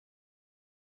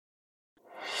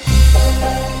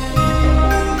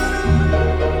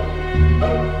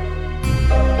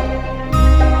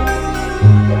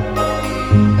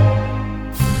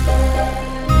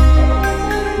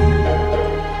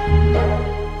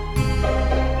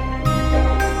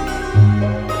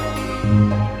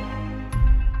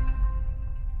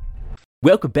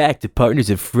Welcome back to Partners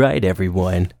in Fright,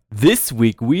 everyone. This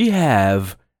week we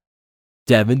have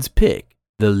Devin's pick,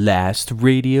 The Last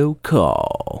Radio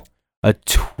Call, a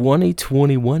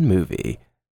 2021 movie.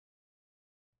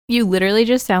 You literally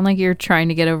just sound like you're trying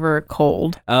to get over a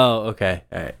cold. Oh, okay.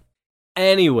 All right.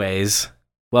 Anyways,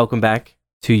 welcome back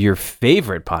to your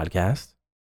favorite podcast.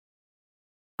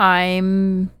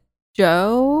 I'm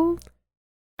Joe.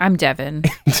 I'm Devin.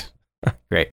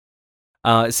 Great.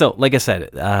 So, like I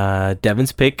said,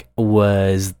 Devin's pick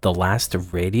was The Last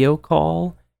Radio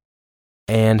Call.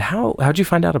 And how'd you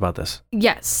find out about this?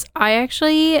 Yes, I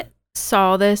actually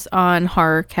saw this on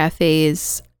Horror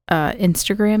Cafe's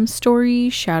Instagram story.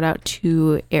 Shout out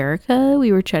to Erica.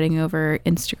 We were chatting over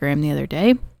Instagram the other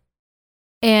day.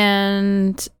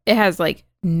 And it has like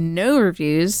no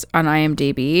reviews on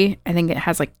IMDb. I think it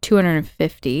has like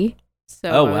 250. So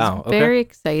Oh, I wow. was Okay. very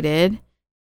excited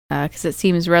because it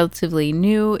seems relatively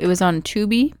new. It was on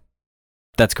Tubi.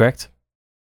 That's correct.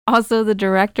 Also, the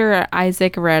director,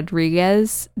 Isaac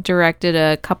Rodriguez, directed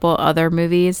a couple other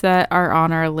movies that are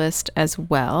on our list as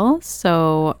well.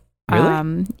 So,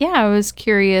 Really? yeah, I was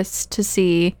curious to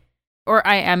see, or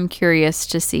I am curious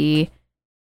to see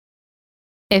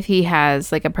if he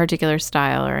has like a particular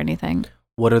style or anything.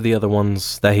 What are the other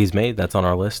ones that he's made that's on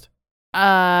our list?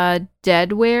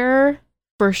 Deadware,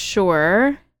 for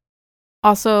sure.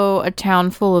 Also, A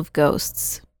Town Full of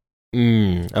Ghosts.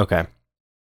 Okay.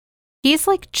 He's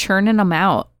like churning them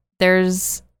out.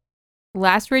 There's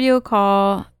Last Radio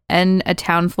Call and A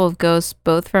Town Full of Ghosts,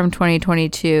 both from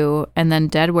 2022, and then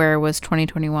Deadware was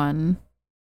 2021.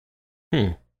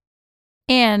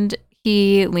 And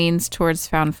he leans towards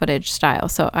found footage style.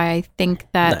 So I think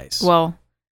that, Nice. well,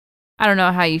 I don't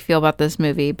know how you feel about this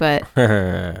movie, but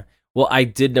Well, I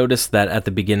did notice that at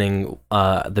the beginning,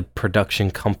 the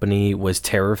production company was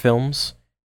Terror Films,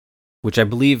 which I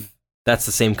believe that's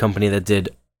the same company that did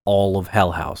all of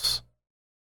Hell House.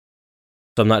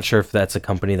 So I'm not sure if that's a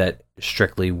company that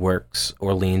strictly works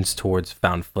or leans towards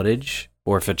found footage,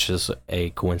 or if it's just a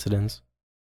coincidence.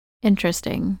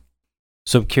 interesting.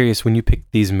 So I'm curious, when you pick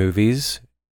these movies,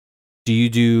 do you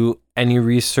do any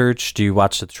research? Do you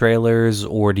watch the trailers,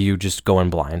 or do you just go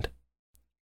in blind?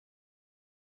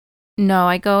 No,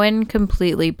 I go in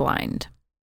completely blind.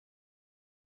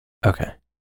 Okay,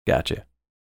 gotcha.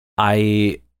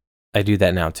 I do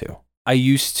that now too. I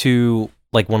used to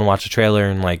like want to watch a trailer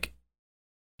and like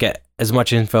get as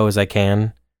much info as I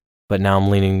can, but now I'm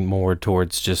leaning more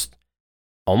towards just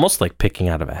almost like picking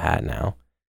out of a hat now.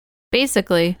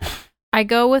 Basically, I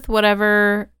go with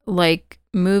whatever like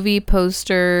movie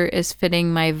poster is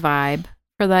fitting my vibe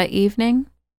for that evening.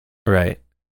 Right.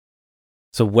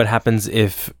 So what happens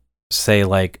if, say,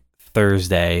 like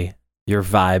Thursday, your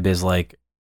vibe is like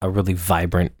a really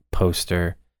vibrant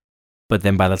poster, but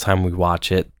then by the time we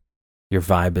watch it, your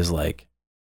vibe is like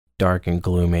dark and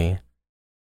gloomy?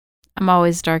 I'm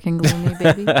always dark and gloomy,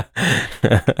 baby.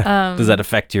 Does that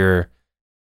affect your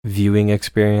viewing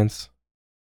experience?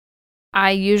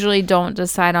 I usually don't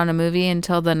decide on a movie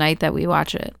until the night that we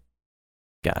watch it.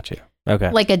 Gotcha.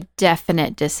 Okay. Like a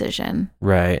definite decision.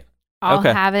 Right. I'll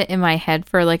Okay. have it in my head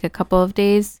for like a couple of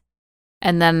days.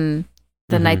 And then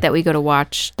the Mhm. night that we go to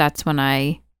watch, that's when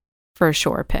I for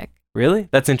sure pick. Really?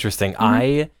 That's interesting. Mhm.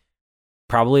 I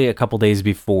probably a couple days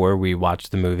before we watch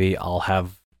the movie,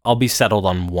 I'll be settled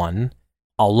on one.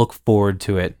 I'll look forward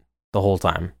to it the whole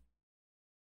time.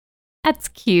 That's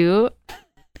cute.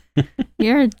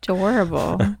 You're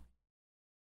adorable.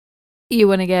 You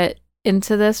want to get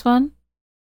into this one?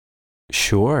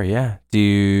 Sure, yeah. Do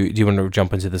you want to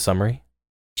jump into the summary?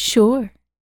 Sure.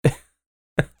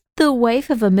 The wife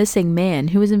of a missing man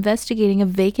who is investigating a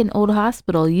vacant old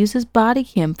hospital uses body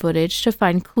cam footage to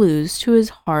find clues to his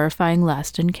horrifying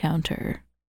last encounter.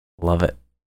 Love it.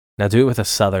 Now do it with a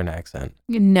southern accent.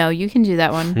 No, you can do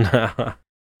that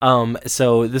one.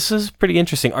 So this is pretty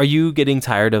interesting. Are you getting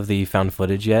tired of the found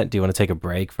footage yet? Do you want to take a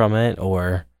break from it,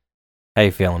 or how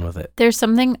you feeling with it? There's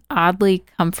something oddly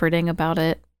comforting about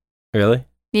it. Really?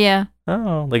 Yeah,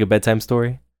 Oh, like a bedtime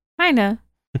story? kinda.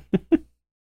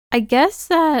 I guess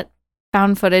that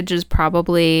found footage is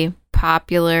probably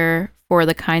popular for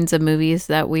the kinds of movies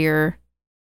that we're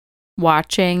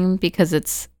watching because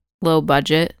it's low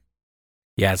budget.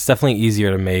 Yeah, it's definitely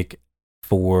easier to make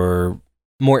for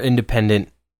more independent,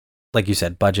 like you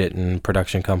said, budget and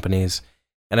production companies.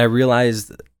 And I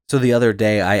realized, so the other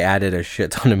day I added a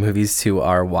shit ton of movies to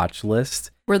our watch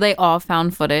list. Were they all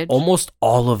found footage? Almost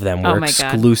all of them Oh were my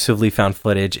God. exclusively found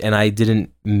footage, and I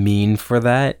didn't mean for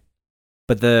that.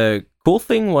 But the cool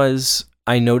thing was,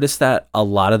 I noticed that a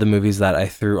lot of the movies that I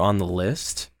threw on the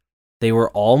list, they were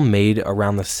all made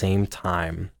around the same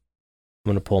time. I'm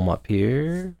gonna pull them up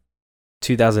here.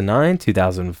 2009,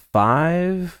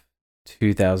 2005,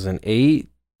 2008,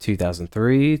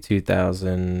 2003,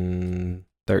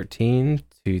 2013,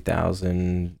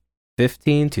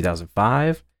 2015,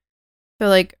 2005. So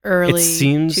like early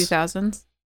seems- 2000s.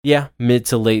 Yeah, mid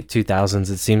to late 2000s.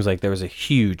 It seems like there was a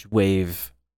huge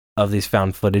wave of these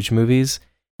found footage movies,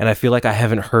 and I feel like I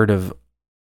haven't heard of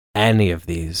any of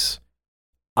these.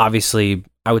 Obviously,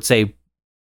 I would say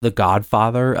the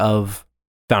godfather of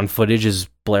found footage is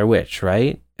Blair Witch,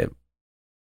 right? I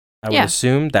would Yeah.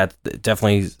 assume that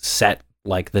definitely set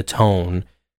like the tone,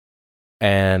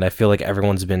 and I feel like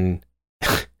everyone's been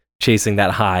chasing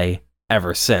that high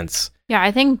ever since. Yeah,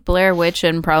 I think Blair Witch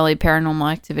and probably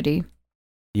Paranormal Activity.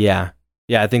 Yeah,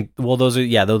 I think those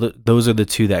are the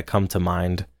two that come to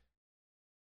mind.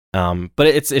 But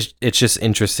it's just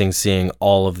interesting seeing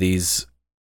all of these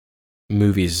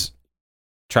movies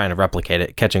trying to replicate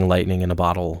it, catching lightning in a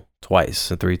bottle twice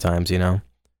or three times, you know?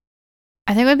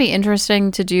 I think it would be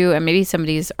interesting to do, and maybe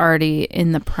somebody's already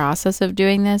in the process of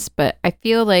doing this, but I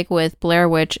feel like with Blair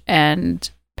Witch and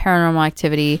Paranormal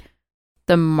Activity,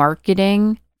 the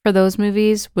marketing for those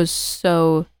movies was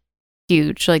so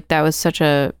huge. Like that was such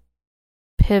a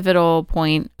pivotal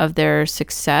point of their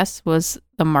success was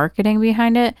the marketing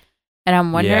behind it. And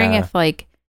I'm wondering if like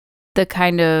the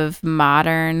kind of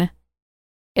modern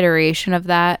iteration of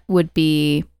that would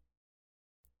be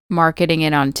marketing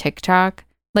it on TikTok.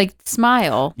 Like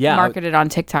Smile marketed on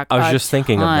TikTok. I was just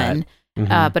thinking of that.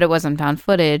 Mm-hmm. But it wasn't found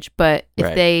footage. But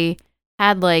if they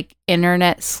had like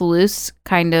internet sleuths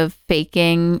kind of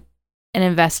faking an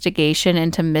investigation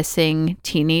into missing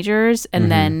teenagers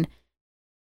and then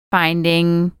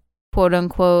finding quote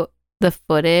unquote the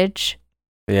footage.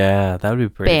 Yeah, that would be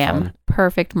pretty fun.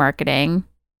 Perfect marketing.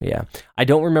 Yeah. I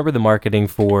don't remember the marketing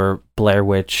for Blair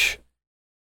Witch,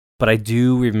 but I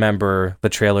do remember the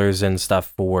trailers and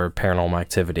stuff for Paranormal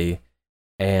Activity.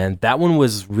 And that one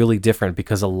was really different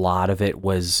because a lot of it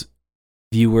was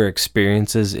viewer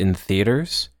experiences in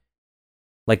theaters.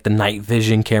 Like the night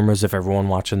vision cameras of everyone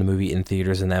watching the movie in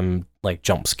theaters and them like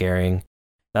jump scaring.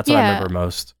 That's what I remember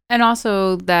most. And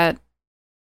also that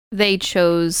they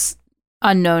chose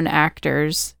unknown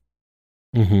actors.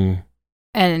 Mm-hmm.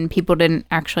 And people didn't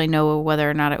actually know whether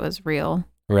or not it was real.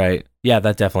 Right. Yeah,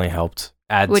 that definitely helped.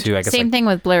 Same thing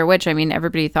with Blair Witch. I mean,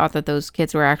 everybody thought that those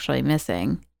kids were actually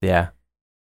missing. Yeah.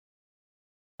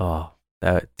 Oh,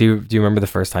 do you remember the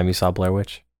first time you saw Blair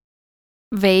Witch?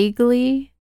 Vaguely.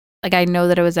 Like I know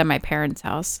that it was at my parents'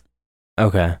 house.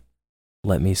 Okay.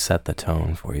 Let me set the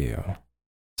tone for you.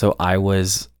 So I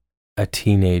was a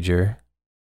teenager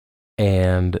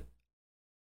and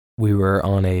we were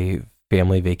on a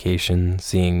family vacation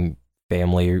seeing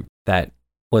family that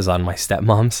was on my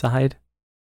stepmom's side.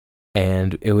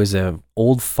 And it was an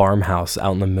old farmhouse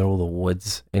out in the middle of the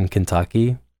woods in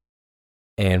Kentucky.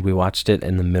 And we watched it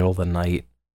in the middle of the night.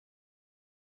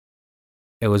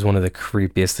 It was one of the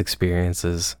creepiest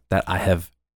experiences that I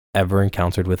have ever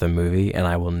encountered with a movie, and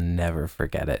I will never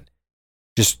forget it.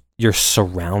 Just, you're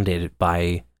surrounded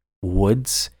by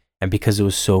woods, and because it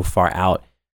was so far out,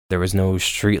 there was no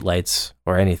street lights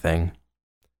or anything.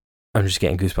 I'm just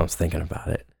getting goosebumps thinking about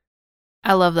it.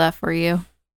 I love that for you.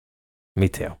 Me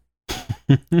too.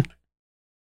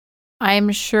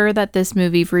 I'm sure that this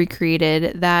movie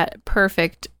recreated that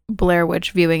perfect Blair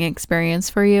Witch viewing experience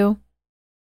for you.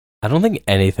 I don't think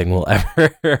anything will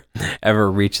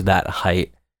ever reach that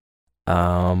height.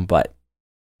 But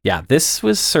yeah, this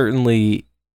was certainly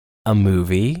a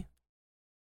movie.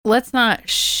 Let's not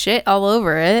shit all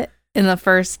over it in the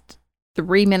first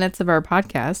 3 minutes of our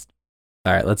podcast.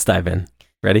 All right, let's dive in.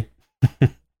 Ready?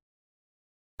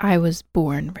 I was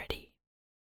born ready.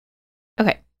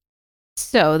 Okay.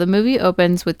 So the movie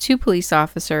opens with 2 police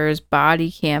officers'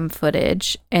 body cam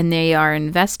footage, and they are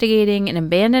investigating an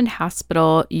abandoned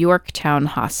hospital, Yorktown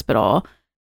Hospital.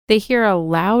 They hear a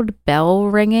loud bell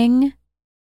ringing,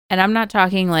 and I'm not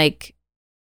talking like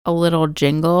a little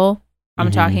jingle. I'm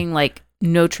talking like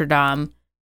Notre Dame.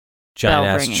 Giant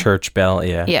ass church bell,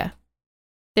 yeah. Yeah.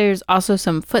 There's also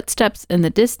some footsteps in the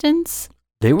distance.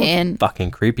 They were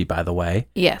fucking creepy, by the way.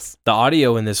 Yes. The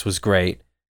audio in this was great.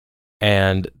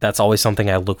 And that's always something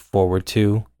I look forward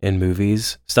to in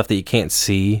movies. Stuff that you can't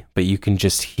see, but you can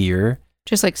just hear.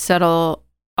 Just like subtle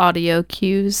audio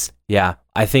cues. Yeah.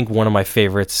 I think one of my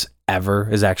favorites ever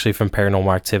is actually from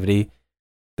Paranormal Activity.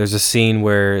 There's a scene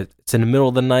where it's in the middle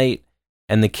of the night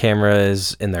and the camera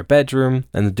is in their bedroom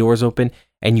and the door's open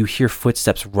and you hear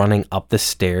footsteps running up the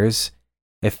stairs.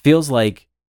 It feels like,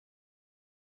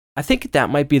 I think that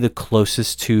might be the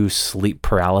closest to sleep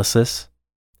paralysis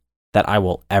that I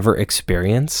will ever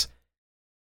experience.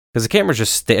 because the camera's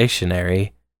just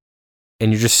stationary,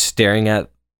 and you're just staring at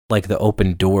like the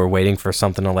open door, waiting for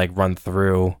something to like run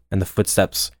through, and the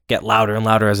footsteps get louder and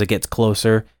louder as it gets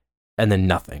closer, and then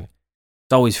nothing.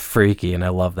 It's always freaky, and I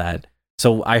love that.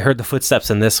 So I heard the footsteps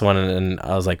in this one, and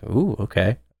I was like, "Ooh,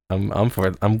 okay, I'm for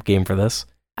it. I'm game for this."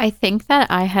 I think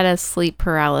that I had a sleep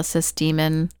paralysis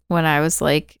demon when I was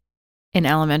like in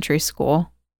elementary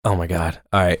school. Oh my god!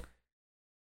 All right,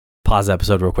 pause the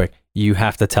episode real quick. You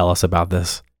have to tell us about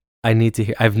this. I need to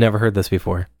hear. I've never heard this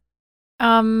before.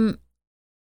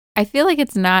 I feel like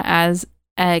it's not as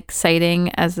exciting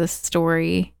as the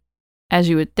story as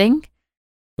you would think.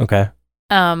 Okay.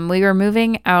 We were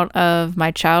moving out of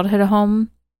my childhood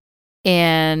home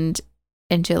and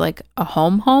into like a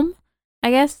home,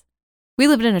 I guess. We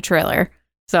lived in a trailer.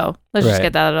 So let's just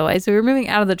get that out of the way. So we were moving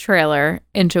out of the trailer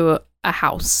into a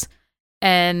house.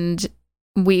 And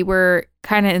we were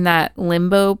kind of in that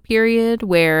limbo period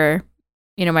where,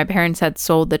 you know, my parents had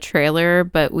sold the trailer,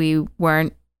 but we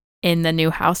weren't in the new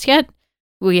house yet.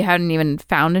 We hadn't even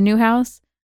found a new house.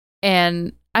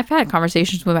 And I've had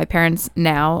conversations with my parents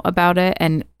now about it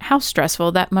and how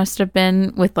stressful that must have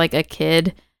been with like a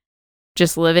kid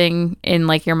just living in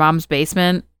like your mom's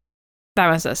basement. That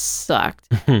must have sucked.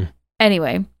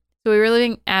 Anyway, so we were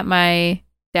living at my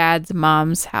dad's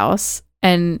mom's house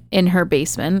and in her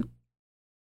basement.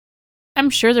 I'm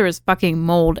sure there was fucking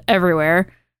mold everywhere,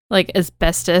 like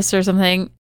asbestos or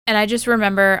something. And I just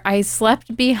remember I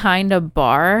slept behind a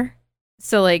bar.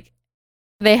 So like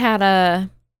they had a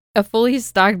fully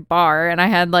stocked bar and I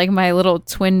had like my little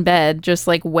twin bed just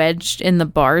like wedged in the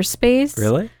bar space.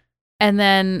 Really? And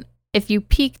then if you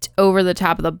peeked over the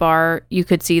top of the bar, you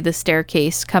could see the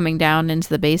staircase coming down into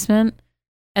the basement.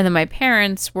 And then my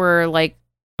parents were like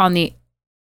on the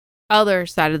other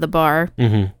side of the bar,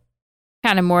 kind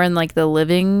of more in like the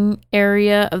living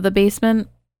area of the basement.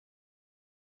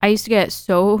 I used to get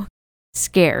so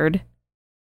scared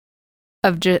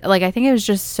of just like, I think it was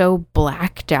just so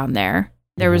black down there.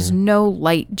 There was no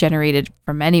light generated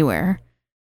from anywhere.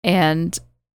 And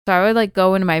so I would like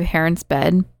go into my parents'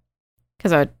 bed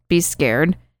because I would be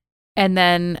scared. And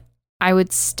then I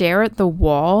would stare at the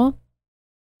wall.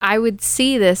 I would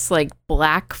see this like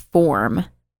black form.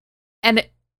 And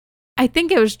I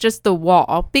think it was just the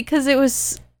wall because it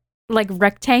was like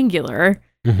rectangular.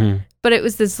 But it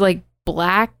was this like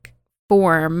black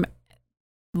form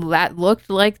that looked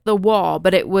like the wall,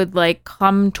 but it would like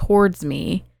come towards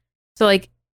me. So like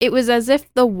it was as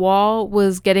if the wall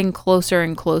was getting closer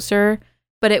and closer,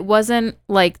 but it wasn't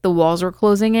like the walls were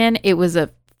closing in. It was a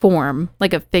form,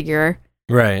 like a figure.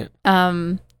 Right.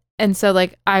 And so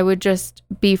like I would just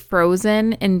be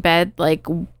frozen in bed, like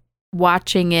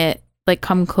watching it like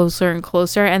come closer and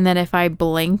closer. And then if I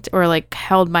blinked or like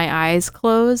held my eyes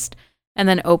closed and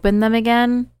then opened them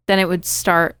again, then it would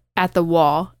start at the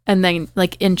wall and then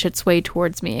like inch its way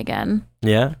towards me again.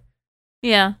 Yeah.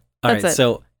 Yeah. All right.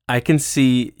 So I can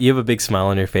see you have a big smile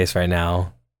on your face right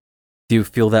now. Do you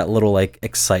feel that little like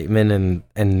excitement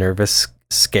and nervous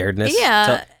scaredness?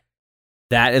 Yeah.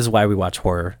 That is why we watch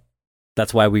horror.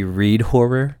 That's why we read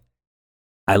horror.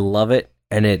 I love it.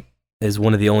 And it is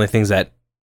one of the only things that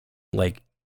like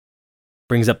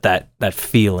brings up that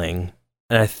feeling.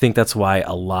 And I think that's why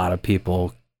a lot of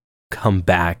people come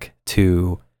back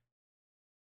to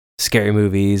scary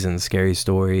movies and scary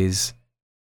stories.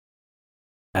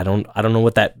 I don't know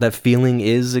what that feeling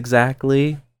is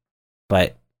exactly,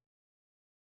 but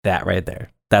that right there,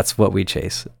 that's what we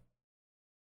chase.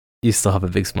 You still have a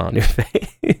big smile on your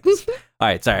face. All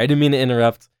right, sorry, I didn't mean to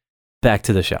interrupt. Back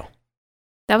to the show.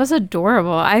 That was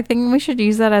adorable. I think we should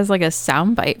use that as like a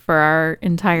soundbite for our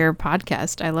entire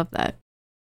podcast. I love that.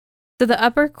 So the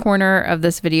upper corner of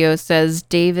this video says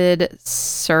David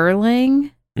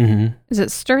Serling. Is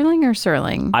it Sterling or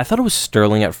Serling? I thought it was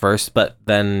Sterling at first, but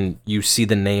then you see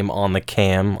the name on the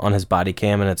cam, on his body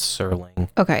cam, and it's Serling.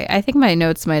 Okay, I think my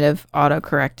notes might have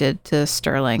auto-corrected to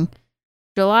Sterling.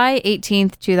 July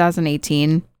 18th,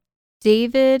 2018.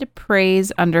 David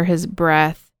prays under his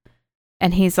breath,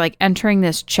 and he's like entering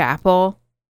this chapel.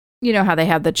 You know how they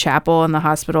have the chapel in the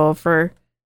hospital for,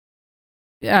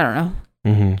 I don't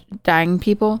know, dying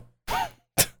people?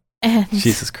 And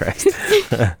Jesus Christ.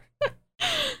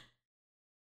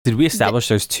 Did we establish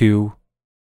there's two?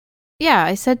 Yeah,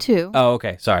 I said two. Oh,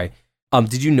 okay. Sorry.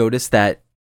 Did you notice that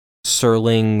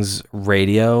Serling's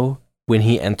radio, when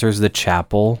he enters the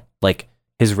chapel, like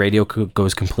his radio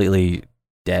goes completely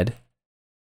dead?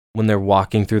 When they're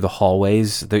walking through the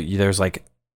hallways, there's like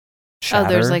chatter. Oh,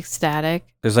 there's like static.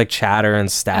 There's like chatter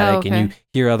and static, and you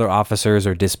hear other officers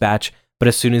or dispatch. But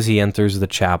as soon as he enters the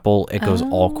chapel, it goes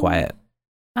all quiet.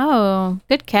 Oh,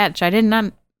 good catch. I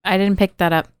didn't pick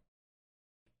that up.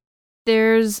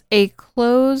 There's a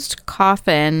closed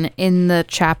coffin in the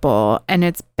chapel and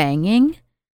it's banging.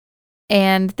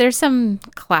 And there's some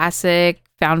classic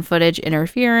found footage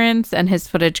interference and his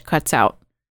footage cuts out.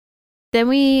 Then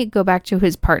we go back to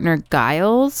his partner,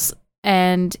 Giles,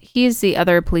 and he's the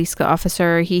other police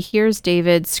officer. He hears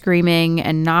David screaming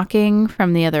and knocking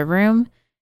from the other room.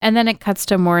 And then it cuts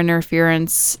to more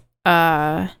interference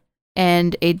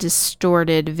and a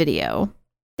distorted video.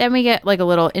 Then we get like a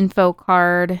little info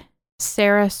card.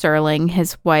 Sarah Serling,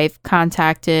 his wife,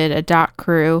 contacted a doc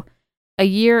crew a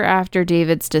year after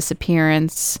David's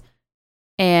disappearance,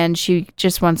 and she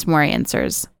just wants more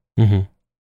answers. Mm-hmm.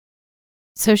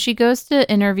 So she goes to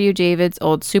interview David's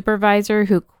old supervisor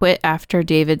who quit after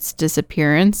David's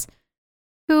disappearance,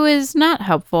 who is not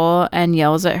helpful and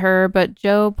yells at her, but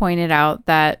Joe pointed out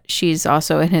that she's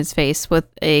also in his face with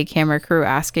a camera crew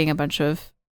asking a bunch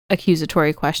of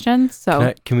accusatory questions.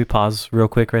 So Can we pause real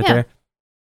quick right there?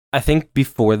 I think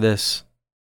before this,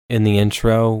 in the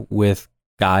intro with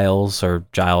Giles or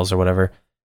whatever,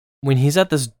 when he's at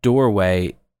this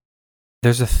doorway,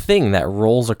 there's a thing that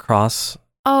rolls across.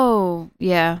 Oh,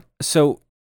 yeah. So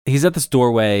he's at this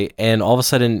doorway, and all of a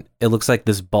sudden, it looks like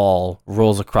this ball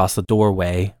rolls across the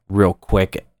doorway real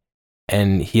quick,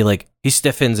 and he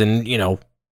stiffens, and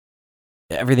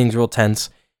everything's real tense.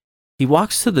 He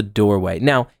walks to the doorway.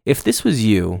 Now, if this was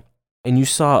you, and you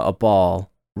saw a ball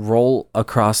roll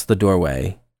across the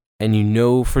doorway, and you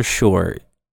know for sure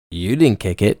you didn't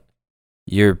kick it,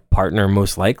 your partner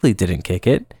most likely didn't kick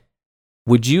it,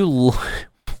 would you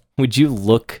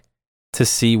look to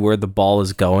see where the ball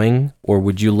is going, or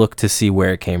would you look to see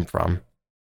where it came from?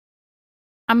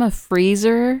 I'm a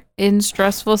freezer in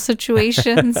stressful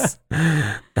situations.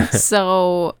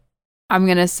 So I'm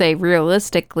going to say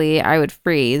realistically, I would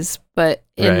freeze. But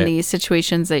in the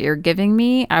situations that you're giving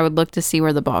me, I would look to see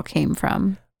where the ball came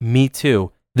from. Me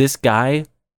too. This guy,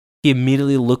 he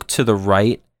immediately looked to the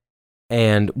right,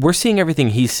 and we're seeing everything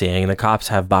he's seeing. The cops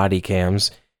have body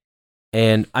cams.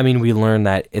 And I mean, we learn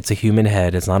that it's a human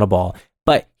head, it's not a ball.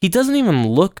 But he doesn't even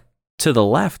look to the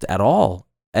left at all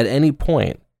at any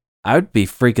point. I would be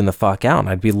freaking the fuck out.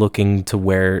 I'd be looking to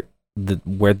where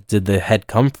did the head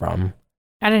come from?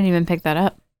 I didn't even pick that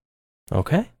up.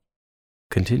 Okay.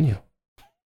 Continue.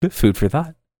 Food for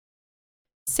thought.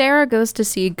 Sarah goes to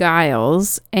see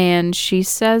Giles, and she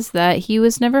says that he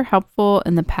was never helpful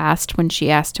in the past when she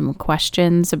asked him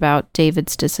questions about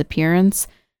David's disappearance.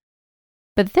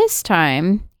 But this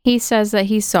time, he says that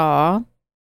he saw,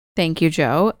 thank you,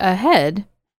 Joe, a head.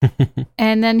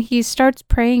 And then he starts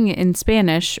praying in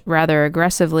Spanish rather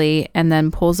aggressively and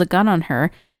then pulls a gun on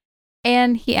her.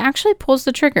 And he actually pulls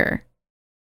the trigger.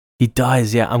 He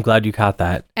does, yeah. I'm glad you caught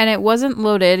that. And it wasn't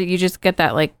loaded. You just get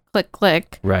that like click,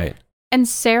 click. Right. And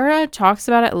Sarah talks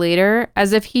about it later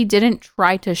as if he didn't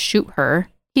try to shoot her.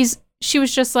 She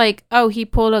was just like, oh, he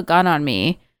pulled a gun on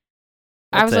me.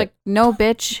 I was like, no,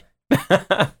 bitch.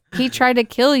 He tried to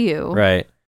kill you. Right.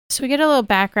 So we get a little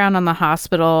background on the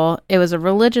hospital. It was a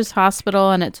religious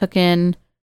hospital, and it took in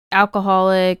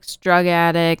alcoholics, drug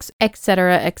addicts,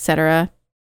 etc., etc.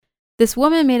 This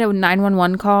woman made a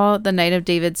 911 call the night of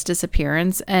David's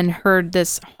disappearance and heard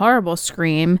this horrible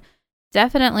scream.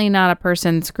 Definitely not a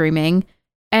person screaming,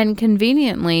 and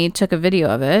conveniently took a video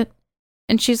of it.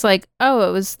 And she's like, oh,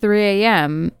 it was 3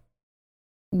 a.m.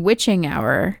 witching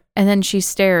hour. And then she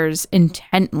stares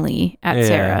intently at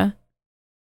Sarah.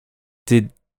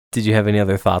 Did you have any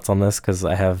other thoughts on this? Because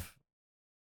I have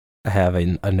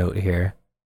a note here.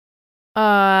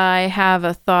 I have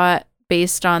a thought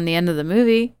based on the end of the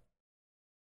movie.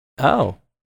 Oh,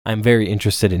 I'm very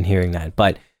interested in hearing that.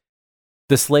 But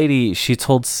this lady, she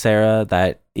told Sarah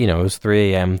that, it was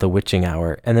 3 a.m., the witching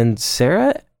hour. And then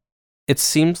Sarah, it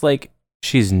seems like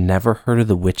she's never heard of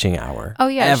the witching hour. Oh,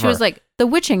 yeah. Ever. She was like, the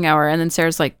witching hour. And then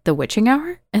Sarah's like, the witching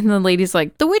hour? And the lady's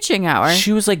like, the witching hour.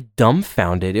 She was like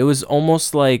dumbfounded. It was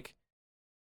almost like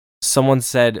someone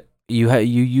said, you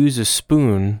use a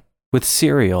spoon with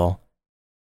cereal.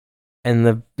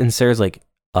 And Sarah's like,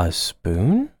 a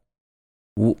spoon?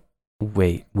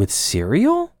 Wait, with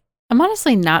cereal? I'm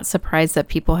honestly not surprised that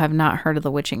people have not heard of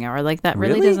the witching hour. Like, that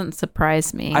really doesn't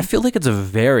surprise me. I feel like it's a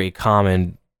very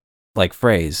common,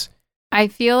 phrase. I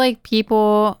feel like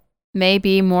people may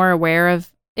be more aware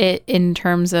of it in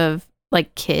terms of,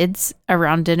 kids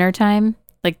around dinner time.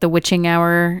 Like, the witching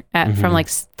hour from,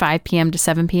 5 p.m. to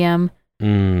 7 p.m.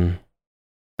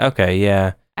 Okay,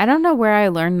 yeah. I don't know where I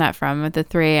learned that from with the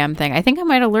 3 a.m. thing. I think I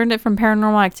might have learned it from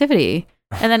Paranormal Activity.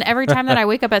 And then every time that I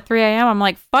wake up at 3 a.m., I'm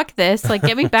like, fuck this.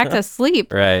 Get me back to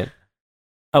sleep. Right.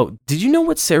 Oh, did you know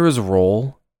what Sarah's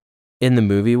role in the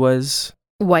movie was?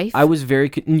 Wife? I was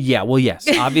very... yeah, well, yes.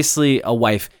 Obviously, a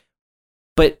wife.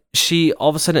 But she all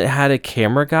of a sudden had a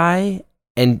camera guy,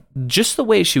 and just the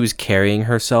way she was carrying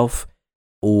herself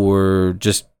or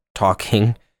just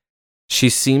talking, she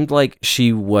seemed like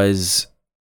she was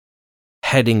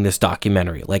heading this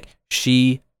documentary. Like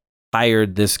she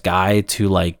hired this guy to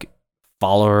like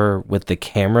follow her with the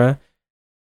camera.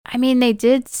 I mean, they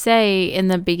did say in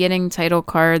the beginning title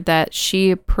card that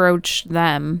she approached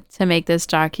them to make this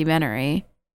documentary.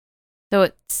 So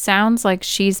it sounds like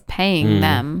she's paying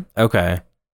them. Okay.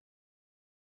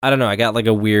 I don't know. I got like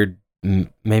a weird,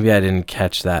 maybe I didn't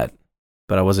catch that,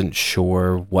 but I wasn't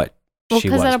sure what she was.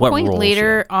 Because at a point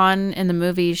later on in the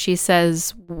movie, she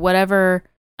says, whatever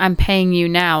I'm paying you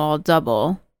now, I'll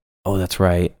double. Oh, that's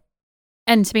right.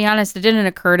 And to be honest, it didn't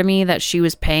occur to me that she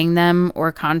was paying them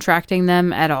or contracting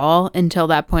them at all until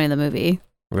that point in the movie.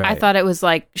 Right. I thought it was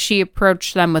like she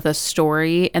approached them with a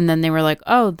story and then they were like,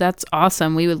 oh, that's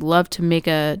awesome. We would love to make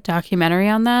a documentary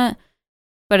on that.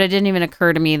 But it didn't even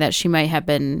occur to me that she might have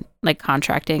been like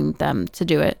contracting them to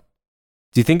do it.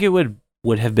 Do you think it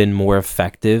would have been more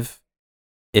effective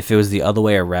if it was the other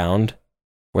way around,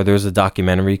 where there was a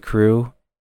documentary crew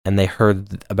and they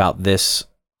heard about this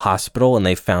hospital and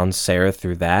they found Sarah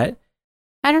through that?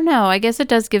 I don't know. I guess it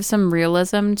does give some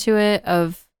realism to it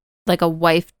of like a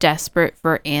wife desperate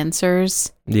for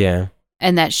answers. Yeah.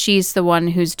 And that she's the one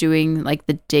who's doing like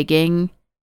the digging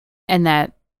and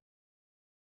that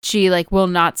she like will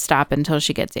not stop until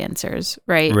she gets answers,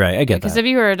 right? Right, I get because that. if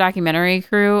you were a documentary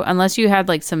crew, unless you had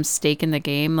like some stake in the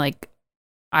game, like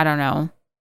I don't know,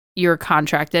 you're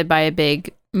contracted by a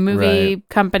big movie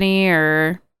company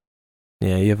or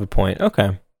yeah, you have a point.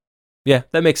 Okay. Yeah,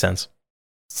 that makes sense.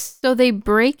 So they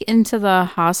break into the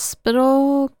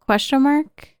hospital, question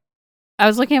mark? I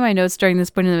was looking at my notes during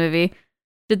this point in the movie.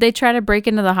 Did they try to break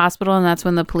into the hospital and that's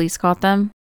when the police caught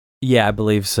them? Yeah, I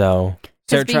believe so.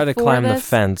 Sarah tried to climb the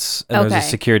fence and there was a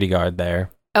security guard there.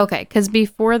 Okay, because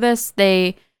before this,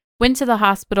 they went to the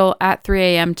hospital at 3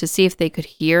 a.m. to see if they could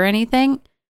hear anything,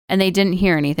 and they didn't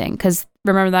hear anything. Because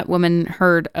remember that woman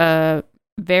heard a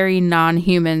very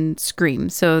non-human scream.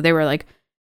 So they were like,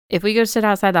 if we go sit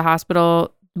outside the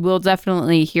hospital, we'll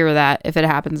definitely hear that if it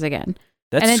happens again.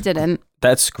 And it didn't.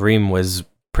 That scream was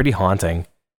pretty haunting.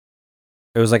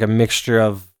 It was like a mixture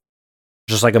of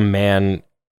just like a man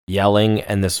yelling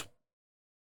and this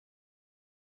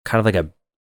kind of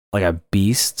like a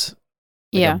beast,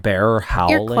 like a bear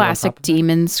howling. Your classic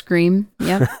demon scream.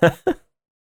 Yep.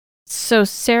 So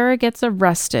Sarah gets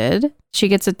arrested. She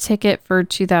gets a ticket for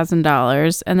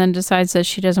 $2,000 and then decides that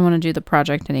she doesn't want to do the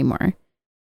project anymore.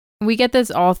 We get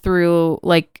this all through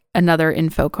like another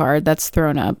info card that's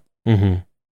thrown up. Mm-hmm.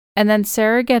 And then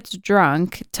Sarah gets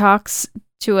drunk, talks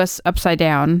to us upside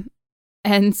down,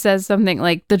 and says something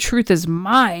like, the truth is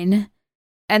mine,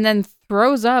 and then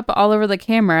throws up all over the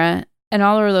camera and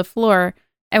all over the floor.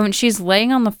 And when she's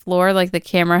laying on the floor, like the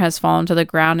camera has fallen to the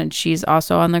ground and she's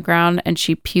also on the ground and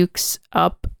she pukes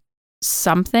up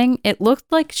something. It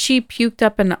looked like she puked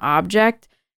up an object.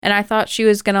 And I thought she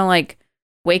was going to like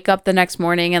wake up the next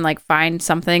morning and like find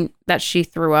something that she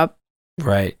threw up.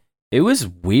 Right. It was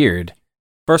weird.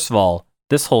 First of all,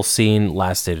 this whole scene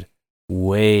lasted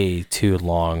way too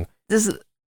long.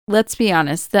 Let's be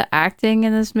honest, the acting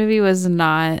in this movie was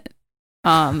not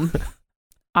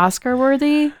Oscar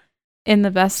worthy in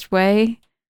the best way.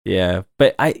 Yeah,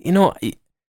 but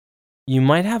you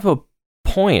might have a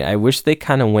point. I wish they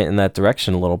kind of went in that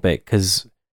direction a little bit, because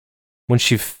when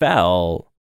she fell,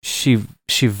 she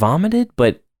vomited,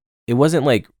 but it wasn't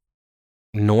like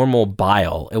normal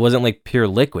bile. It wasn't like pure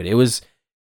liquid. It was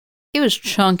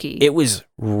chunky. It was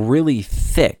really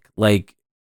thick, like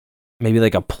maybe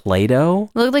like a Play-Doh.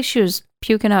 It looked like she was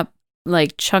puking up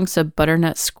like chunks of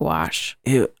butternut squash.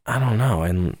 I don't know.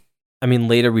 And I mean,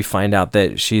 later we find out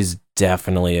that she's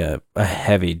definitely a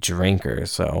heavy drinker.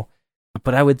 So,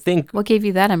 but I would think. What gave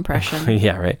you that impression?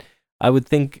 Yeah, right. I would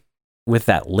think with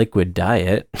that liquid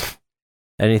diet,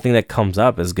 anything that comes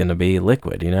up is going to be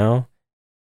liquid, you know?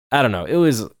 I don't know. It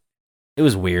was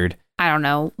weird. I don't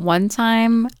know. One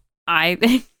time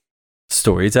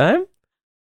Story time?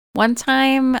 One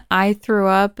time I threw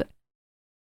up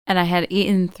and I had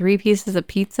eaten 3 pieces of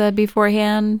pizza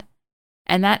beforehand,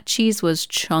 and that cheese was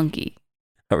chunky.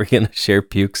 Are we going to share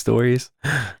puke stories?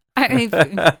 I mean,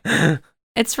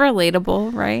 it's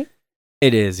relatable, right?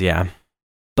 It is, yeah.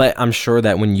 But I'm sure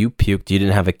that when you puked, you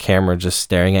didn't have a camera just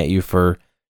staring at you for,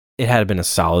 it had been a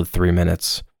solid 3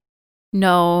 minutes.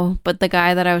 No, but the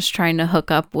guy that I was trying to hook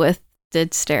up with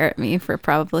did stare at me for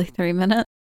probably 3 minutes.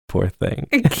 Poor thing.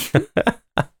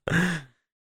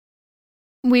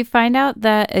 We find out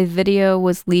that a video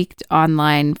was leaked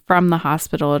online from the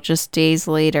hospital just days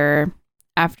later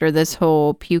after this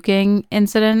whole puking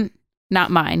incident. Not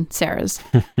mine, Sarah's.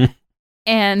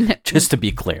 And just to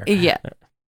be clear. Yeah.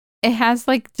 It has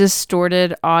like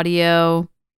distorted audio,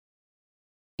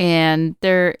 and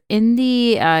they're in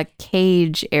the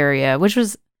cage area, which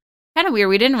was kind of weird.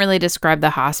 We didn't really describe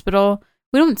the hospital.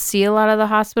 We don't see a lot of the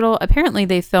hospital. Apparently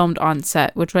they filmed on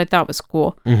set, which I thought was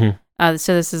cool. Mm-hmm.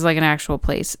 So this is like an actual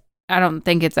place. I don't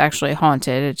think it's actually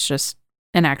haunted. It's just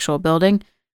an actual building.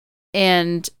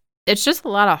 And it's just a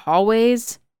lot of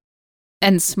hallways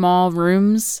and small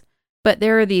rooms. But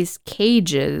there are these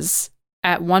cages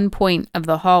at one point of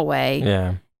the hallway.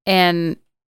 Yeah. And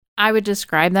I would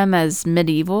describe them as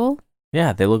medieval.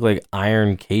 Yeah, they look like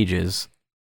iron cages.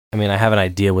 I mean, I have an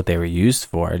idea what they were used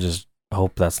for. I just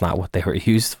hope that's not what they were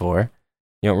used for.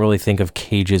 You don't really think of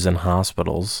cages in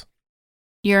hospitals.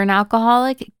 You're an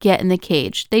alcoholic, get in the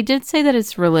cage. They did say that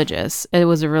it's religious. It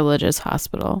was a religious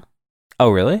hospital. Oh,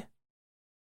 really?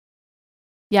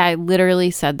 Yeah, I literally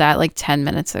said that like 10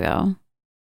 minutes ago.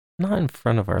 Not in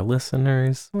front of our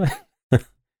listeners.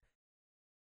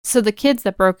 So the kids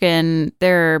that broke in,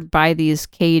 they're by these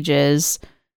cages,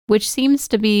 which seems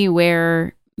to be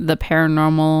where the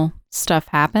paranormal stuff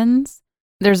happens.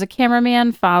 There's a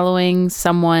cameraman following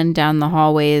someone down the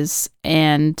hallways,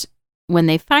 and when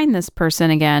they find this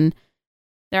person again,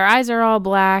 their eyes are all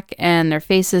black and their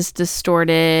face is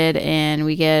distorted, and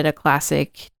we get a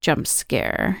classic jump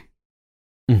scare.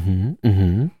 Mm-hmm.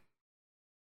 Mm-hmm.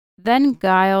 Then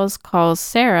Giles calls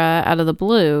Sarah out of the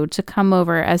blue to come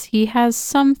over as he has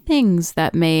some things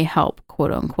that may help,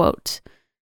 quote unquote.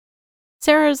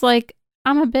 Sarah's like,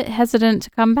 I'm a bit hesitant to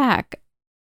come back.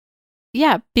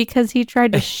 Yeah, because he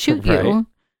tried to shoot Right. you.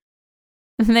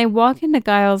 And they walk into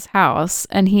Giles' house,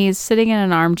 and he's sitting in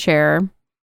an armchair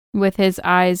with his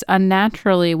eyes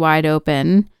unnaturally wide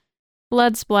open,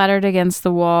 blood splattered against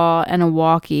the wall, and a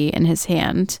walkie in his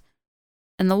hand.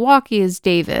 And the walkie is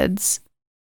David's.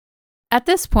 At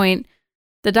this point,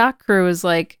 the doc crew is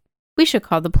like, we should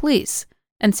call the police.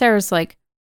 And Sarah's like,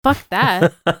 fuck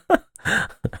that.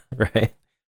 Right.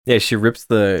 Yeah, she rips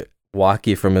the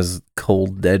walkie from his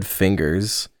cold, dead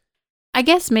fingers. I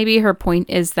guess maybe her point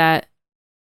is that,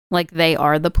 like, they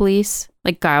are the police.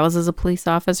 Like, Giles is a police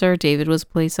officer, David was a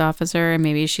police officer, and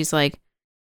maybe she's like,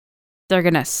 they're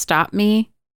gonna stop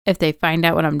me if they find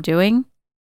out what I'm doing.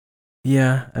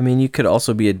 Yeah, I mean, you could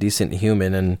also be a decent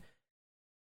human and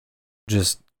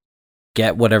just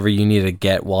get whatever you need to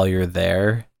get while you're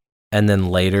there, and then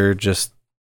later just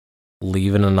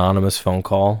leave an anonymous phone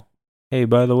call. Hey,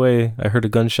 by the way, I heard a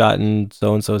gunshot in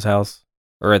so-and-so's house,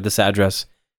 or at this address.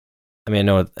 I mean, I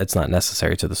know it's not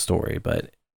necessary to the story,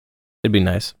 but it'd be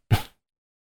nice.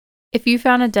 If you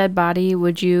found a dead body,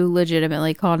 would you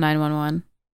legitimately call 911?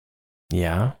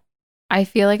 Yeah. I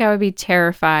feel like I would be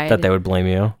terrified. That they would blame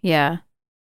you? Yeah.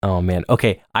 Oh, man.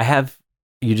 Okay,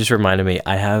 you just reminded me,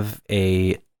 I have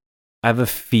a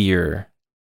fear,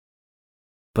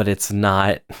 but it's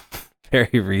not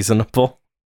very reasonable.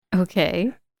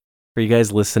 Okay. For you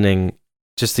guys listening,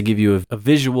 just to give you a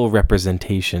visual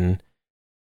representation,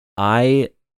 I'm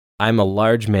a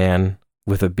large man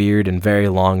with a beard and very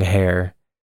long hair.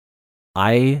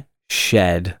 I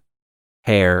shed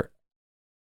hair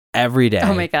every day.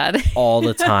 Oh my God. All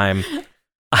the time.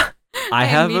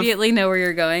 I immediately know where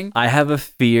you're going. I have a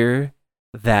fear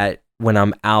that when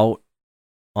I'm out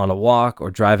on a walk or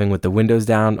driving with the windows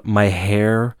down, my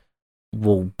hair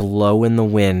will blow in the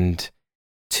wind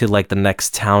to like the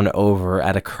next town over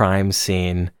at a crime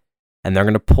scene, and they're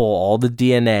going to pull all the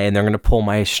DNA, and they're going to pull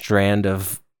my strand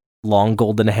of long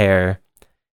golden hair.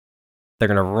 They're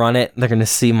going to run it. They're going to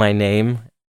see my name.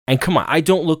 And come on, I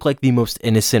don't look like the most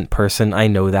innocent person. I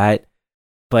know that.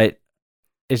 But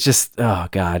it's just, oh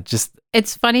God, just.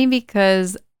 It's funny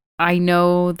because I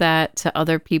know that to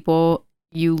other people,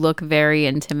 you look very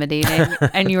intimidating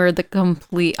and you're the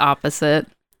complete opposite.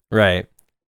 Right.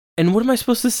 And what am I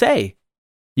supposed to say?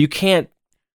 You can't.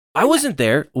 I wasn't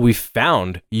there. We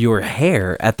found your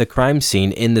hair at the crime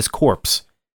scene in this corpse.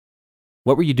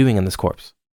 What were you doing in this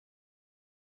corpse?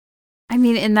 I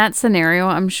mean, in that scenario,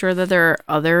 I'm sure that there are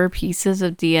other pieces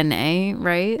of DNA,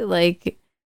 right? Like,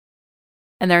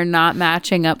 and they're not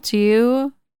matching up to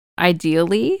you,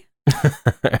 ideally.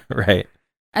 Right.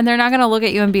 And they're not going to look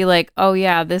at you and be like, oh,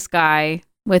 yeah, this guy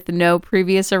with no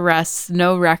previous arrests,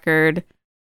 no record,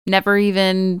 never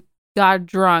even got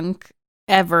drunk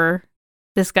ever.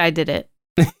 This guy did it.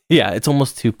 Yeah, it's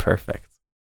almost too perfect.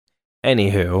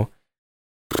 Anywho,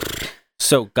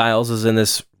 so Giles is in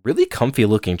this really comfy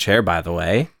looking chair, by the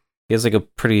way. He has like a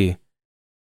pretty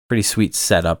sweet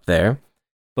setup there.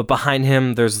 But behind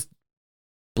him, there's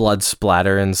blood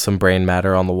splatter and some brain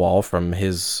matter on the wall from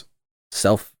his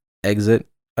self-exit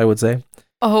I would say.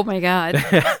 Oh my God.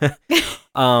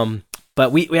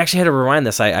 But we actually had to rewind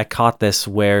this. I caught this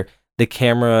where the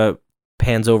camera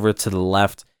pans over to the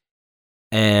left,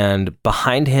 and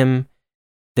behind him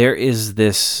there is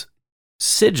this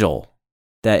sigil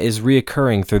that is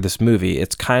reoccurring through this movie.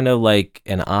 It's kind of like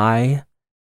an eye,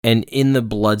 and in the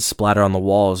blood splatter on the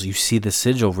walls, you see the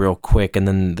sigil real quick, and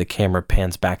then the camera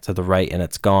pans back to the right and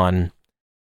it's gone.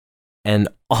 And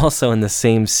also in the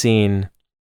same scene,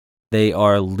 they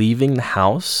are leaving the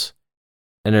house,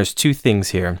 and there's two things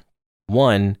here.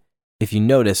 One, if you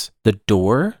notice, the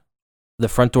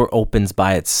front door opens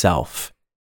by itself.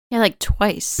 Yeah, like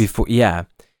twice.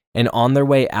 And on their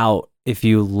way out, if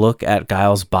you look at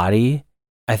Giles' body,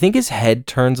 I think his head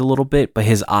turns a little bit, but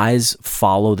his eyes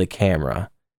follow the camera,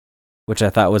 which I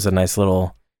thought was a nice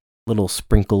little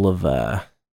sprinkle of,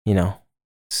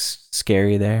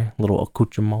 scary there, little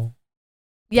accoutrement.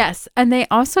 Yes, and they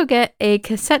also get a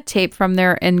cassette tape from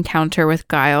their encounter with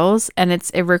Giles, and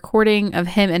it's a recording of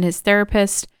him and his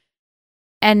therapist.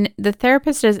 And the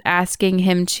therapist is asking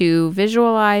him to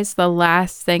visualize the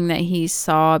last thing that he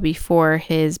saw before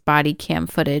his body cam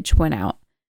footage went out.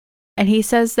 And he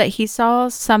says that he saw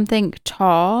something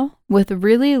tall with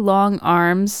really long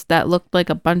arms that looked like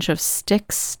a bunch of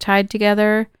sticks tied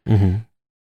together. Mm-hmm.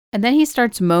 And then he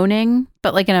starts moaning,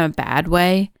 but like in a bad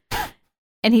way.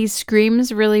 And he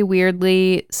screams really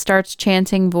weirdly, starts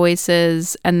chanting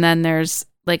voices, and then there's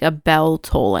like a bell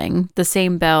tolling, the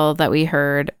same bell that we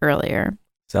heard earlier.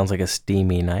 Sounds like a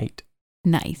steamy night.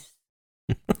 Nice.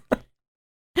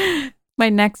 My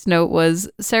next note was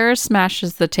Sarah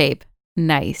smashes the tape.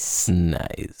 Nice.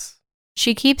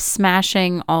 She keeps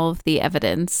smashing all of the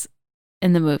evidence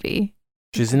in the movie.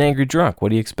 She's an angry drunk. What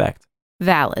do you expect?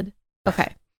 Valid.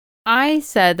 Okay. I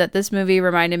said that this movie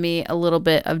reminded me a little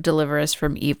bit of Deliver Us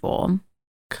from Evil.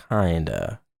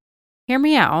 Kinda. Hear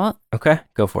me out. Okay,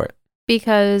 go for it.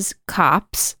 Because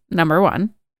cops, number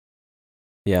one.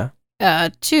 Yeah.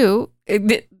 Two,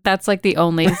 that's like the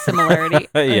only similarity.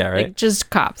 Yeah, right. Like, just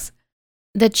cops.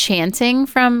 The chanting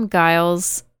from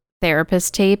Giles'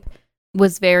 therapist tape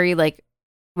was very like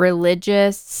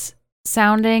religious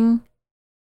sounding.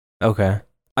 Okay.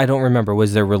 I don't remember.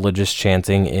 Was there religious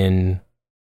chanting in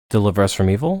Deliver Us from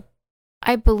Evil?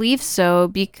 I believe so,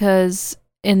 because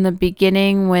in the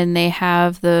beginning when they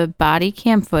have the body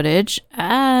cam footage,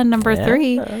 number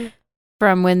 3,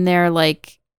 from when they're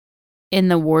like in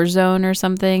the war zone or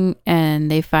something and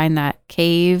they find that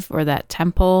cave or that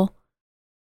temple,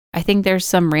 I think there's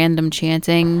some random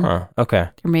chanting. Huh. Okay.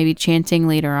 Or maybe chanting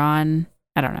later on.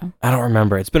 I don't know. I don't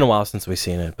remember. It's been a while since we've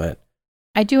seen it, but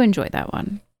I do enjoy that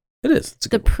one. It is.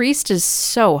 The priest is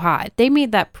so hot. They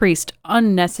made that priest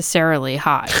unnecessarily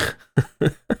hot.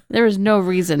 There was no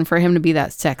reason for him to be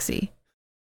that sexy.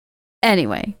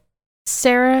 Anyway,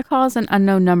 Sarah calls an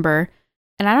unknown number,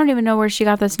 and I don't even know where she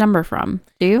got this number from.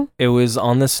 Do you? It was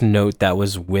on this note that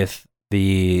was with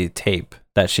the tape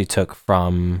that she took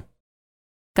from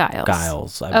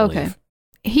Giles, I believe. Okay.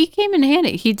 He came in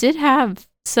handy. He did have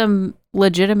some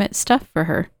legitimate stuff for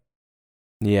her.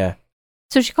 Yeah.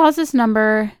 So she calls this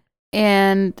number,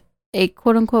 and a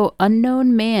quote-unquote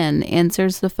unknown man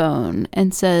answers the phone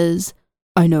and says,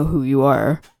 "I know who you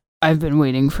are. I've been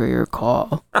waiting for your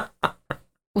call."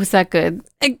 Was that good?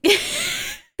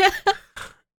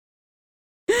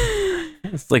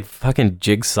 It's like fucking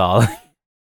Jigsaw.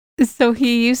 So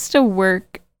he used to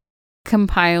work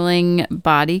compiling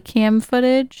body cam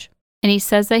footage, and he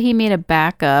says that he made a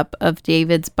backup of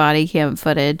David's body cam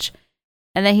footage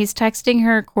and that he's texting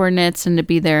her coordinates and to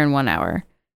be there in 1 hour.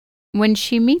 When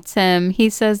she meets him, he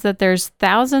says that there's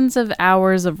thousands of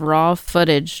hours of raw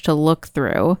footage to look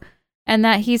through and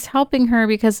that he's helping her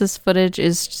because this footage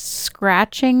is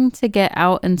scratching to get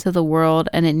out into the world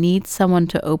and it needs someone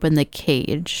to open the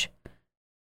cage.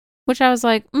 Which I was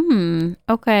like,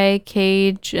 okay,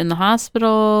 cage in the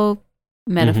hospital,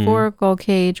 metaphorical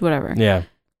cage, whatever. Yeah.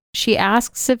 She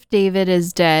asks if David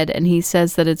is dead and he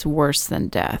says that it's worse than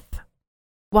death.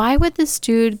 Why would this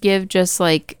dude give just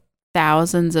like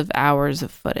thousands of hours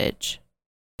of footage?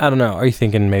 I don't know. Are you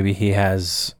thinking maybe he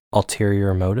has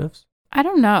ulterior motives? I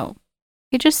don't know.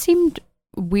 He just seemed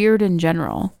weird in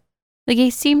general. Like he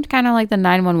seemed kind of like the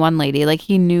 911 lady, like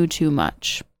he knew too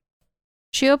much.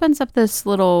 She opens up this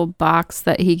little box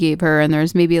that he gave her and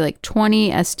there's maybe like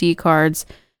 20 SD cards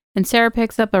and Sarah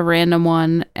picks up a random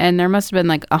one and there must have been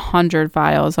like 100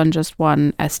 files on just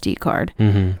one SD card.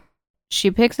 Mm-hmm. She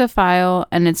picks a file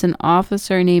and it's an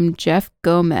officer named Jeff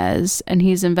Gomez and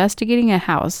he's investigating a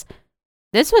house.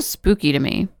 This was spooky to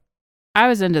me. I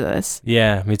was into this.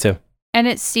 Yeah, me too. And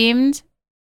it seemed,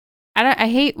 I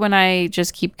hate when I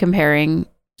just keep comparing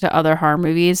to other horror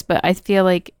movies, but I feel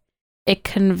like it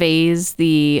conveys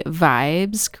the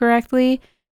vibes correctly.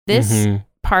 This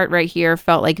part right here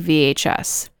felt like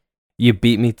VHS. You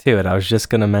beat me to it. I was just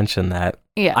going to mention that.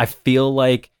 Yeah. I feel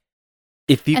like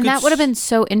if you and could that would have been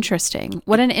so interesting.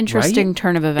 What an interesting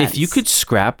turn of events. If you could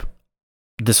scrap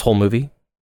this whole movie,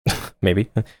 maybe,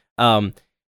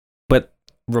 but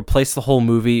replace the whole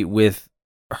movie with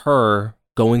her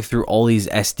going through all these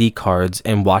SD cards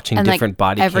and watching different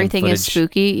body cam everything footage. Is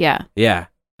spooky. Yeah,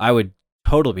 I would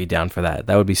totally be down for that.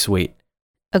 That would be sweet.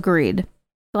 Agreed.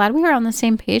 Glad we were on the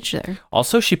same page there.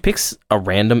 Also, she picks a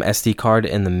random SD card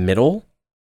in the middle,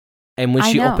 and when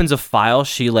she opens a file,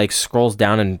 she like scrolls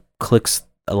down and clicks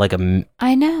like a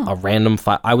random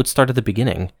file. I would start at the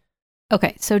beginning.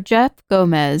 Okay, so Jeff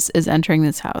Gomez is entering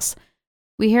this house.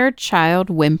 We hear a child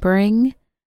whimpering,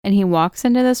 and he walks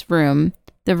into this room.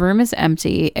 The room is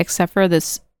empty except for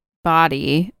this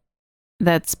body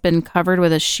that's been covered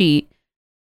with a sheet.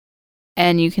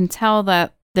 And you can tell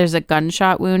that there's a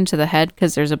gunshot wound to the head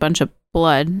because there's a bunch of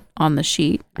blood on the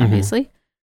sheet, obviously.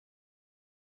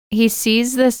 He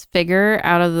sees this figure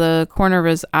out of the corner of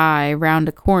his eye round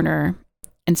a corner.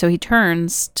 And so he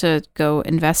turns to go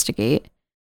investigate.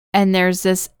 And there's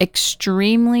this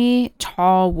extremely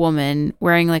tall woman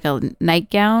wearing like a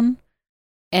nightgown.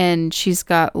 And she's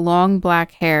got long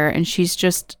black hair and she's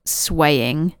just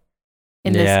swaying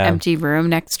in this empty room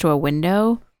next to a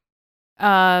window.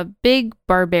 Big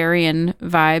barbarian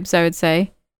vibes, I would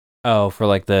say. Oh, for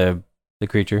like the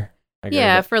creature?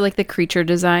 For like the creature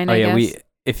design, I guess.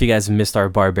 If you guys missed our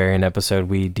barbarian episode,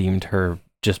 we deemed her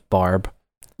just Barb.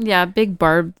 Yeah, big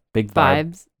Barb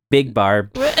vibes. Big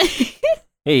Barb.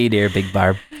 Hey there, Big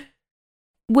Barb.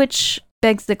 Which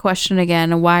begs the question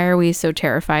again, why are we so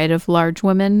terrified of large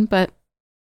women? But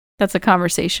that's a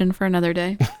conversation for another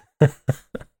day.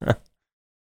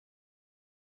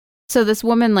 So this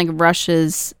woman like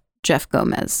rushes Jeff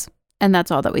Gomez, and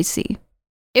that's all that we see.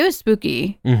 It was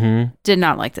spooky. Did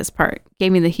not like this part.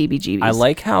 Gave me the heebie-jeebies. I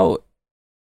like how,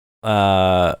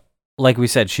 like we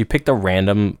said, she picked a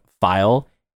random file,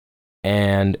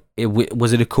 and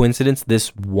was it a coincidence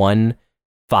this one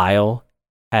file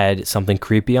had something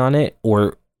creepy on it,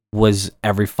 or was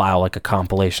every file like a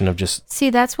compilation of just See,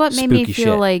 that's what made me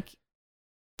feel shit? Like,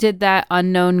 did that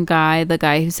unknown guy, the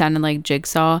guy who sounded like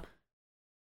Jigsaw,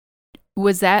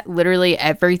 was that literally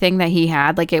everything that he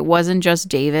had? Like, it wasn't just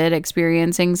David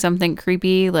experiencing something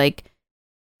creepy. Like,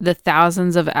 the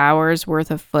thousands of hours worth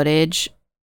of footage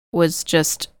was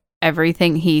just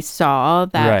everything he saw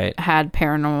that had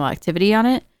paranormal activity on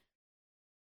it.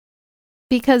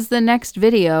 Because the next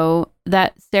video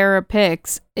that Sarah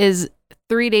picks is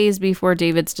 3 days before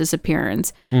David's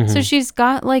disappearance. So she's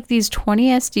got like these 20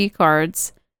 SD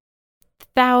cards,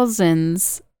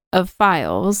 thousands of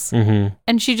files,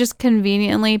 and she just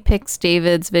conveniently picks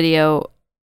David's video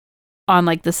on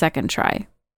like the second try.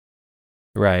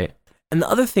 Right. And the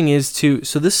other thing is too,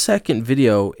 so this second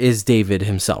video is David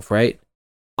himself, right?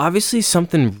 Obviously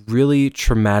something really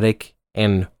traumatic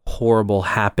and horrible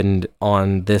happened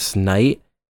on this night.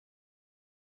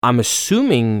 I'm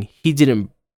assuming he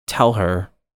didn't tell her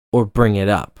or bring it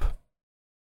up.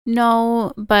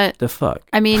 No, but the fuck?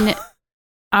 I mean,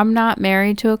 I'm not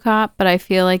married to a cop, but I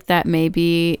feel like that may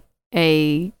be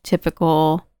a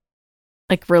typical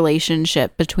like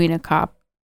relationship between a cop.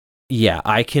 Yeah,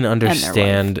 I can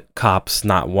understand cops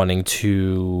not wanting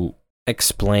to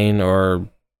explain or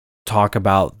talk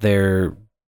about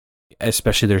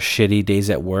especially their shitty days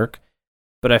at work.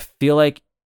 But I feel like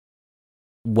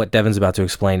what Devin's about to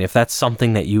explain, if that's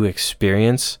something that you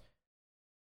experience,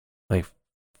 like,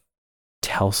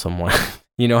 tell someone.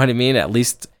 You know what I mean? At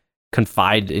least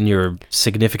confide in your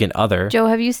significant other. Joe,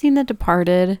 have you seen The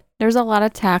Departed? There's a lot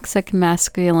of toxic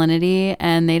masculinity,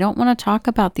 and they don't want to talk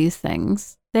about these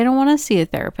things. They don't want to see a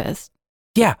therapist.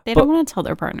 Yeah. They don't want to tell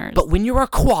their partners. But when you're a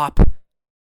co-op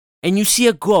and you see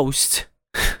a ghost,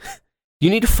 you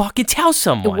need to fucking tell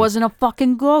someone. It wasn't a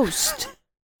fucking ghost.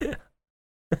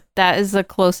 That is the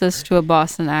closest to a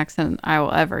Boston accent I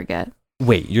will ever get.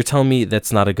 Wait, you're telling me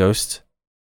that's not a ghost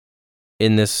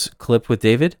in this clip with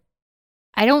David?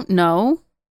 I don't know.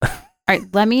 All right,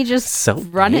 let me just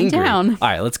run it down. All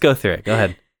right, let's go through it. Go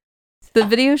ahead. The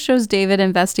video shows David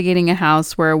investigating a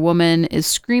house where a woman is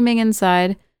screaming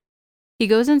inside. He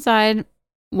goes inside,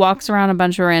 walks around a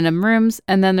bunch of random rooms,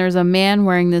 and then there's a man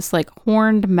wearing this like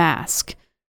horned mask.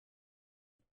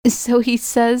 So he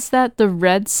says that the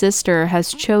Red Sister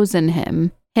has chosen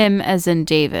him as in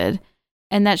David,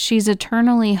 and that she's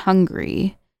eternally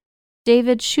hungry.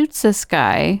 David shoots this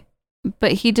guy,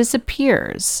 but he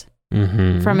disappears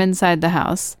from inside the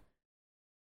house.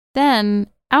 Then,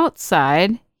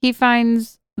 outside, he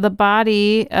finds the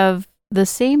body of the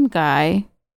same guy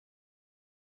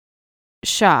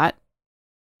shot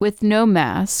with no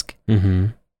mask, Mm-hmm.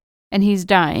 and he's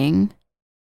dying.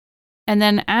 And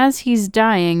then as he's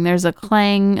dying, there's a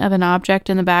clang of an object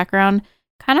in the background,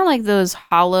 kind of like those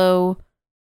hollow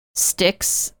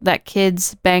sticks that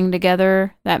kids bang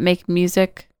together that make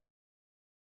music.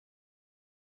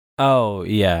 Oh,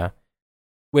 yeah.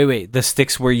 Wait. The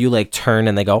sticks where you like turn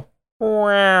and they go.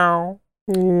 Wow.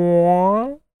 No.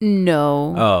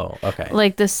 Oh, okay.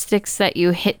 Like the sticks that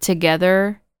you hit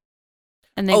together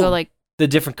and they go like. The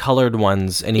different colored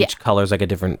ones, and each color's like a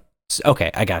different.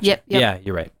 Okay, I got you. Yep. Yeah,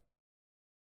 you're right.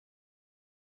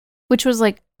 Which was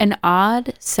like an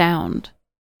odd sound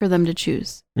for them to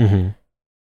choose. Mm-hmm.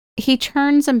 He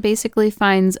turns and basically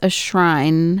finds a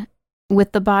shrine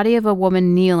with the body of a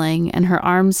woman kneeling and her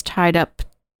arms tied up,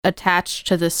 attached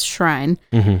to this shrine.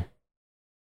 Mm-hmm.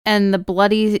 And the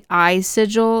bloody eye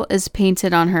sigil is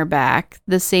painted on her back,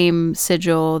 the same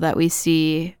sigil that we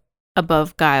see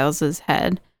above Giles's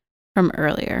head from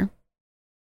earlier.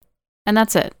 And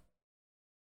that's it.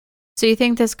 So you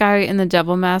think this guy in the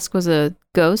devil mask was a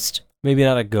ghost? Maybe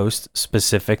not a ghost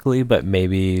specifically, but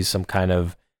maybe some kind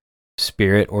of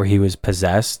spirit, or he was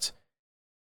possessed.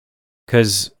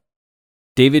 Because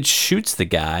David shoots the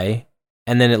guy,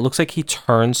 and then it looks like he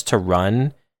turns to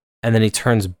run, and then he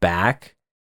turns back,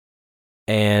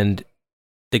 and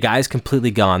the guy's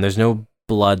completely gone. There's no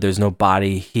blood, there's no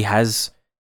body. He has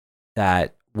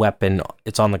that weapon,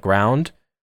 it's on the ground.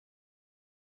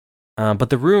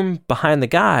 But the room behind the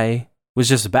guy was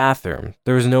just a bathroom.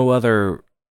 There was no other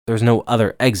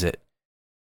exit.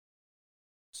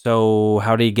 So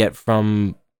how did he get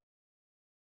from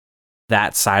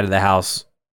that side of the house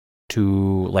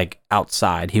to like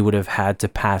outside? He would have had to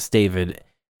pass David,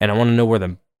 and I want to know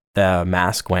where the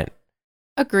mask went.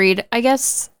 Agreed. I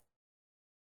guess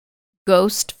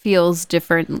ghost feels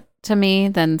different to me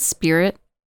than spirit.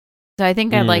 So I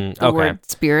think I like the word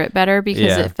spirit better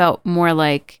because it felt more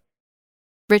like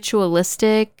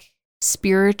ritualistic,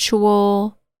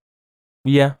 spiritual.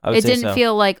 Yeah, I would it say didn't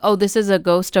feel like, oh, this is a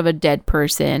ghost of a dead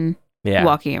person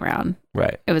walking around.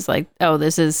 Right. It was like, oh,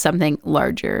 this is something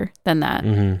larger than that.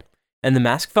 Mm-hmm. And the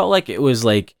mask felt like it was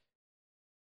like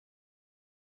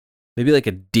maybe like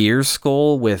a deer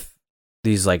skull with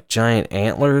these like giant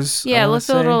antlers. Yeah, it looks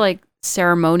a little like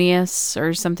ceremonious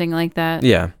or something like that.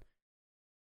 Yeah.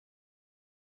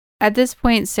 At this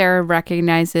point, Sarah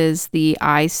recognizes the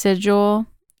eye sigil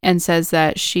and says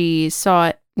that she saw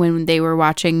it when they were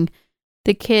watching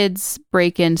the kids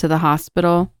break into the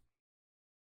hospital.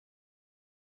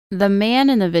 The man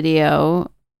in the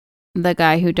video, the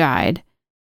guy who died,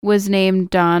 was named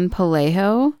Don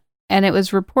Palejo, and it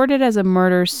was reported as a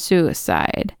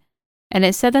murder-suicide. And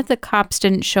it said that the cops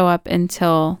didn't show up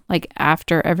until like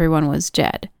after everyone was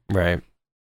dead. Right.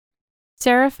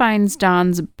 Sarah finds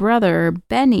Don's brother,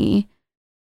 Benny,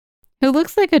 who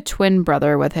looks like a twin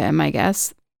brother with him, I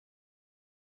guess.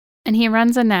 And he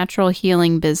runs a natural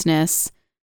healing business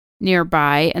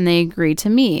nearby, and they agree to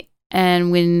meet.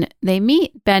 And when they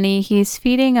meet Benny, he's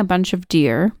feeding a bunch of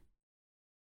deer.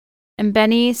 And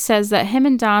Benny says that him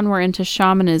and Don were into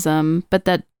shamanism, but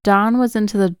that Don was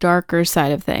into the darker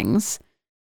side of things.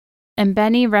 And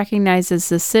Benny recognizes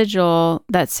the sigil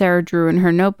that Sarah drew in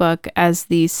her notebook as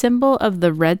the symbol of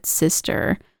the Red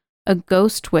Sister, a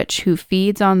ghost witch who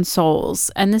feeds on souls.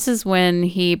 And this is when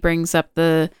he brings up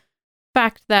the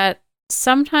fact that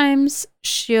sometimes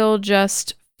she'll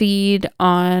just feed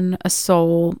on a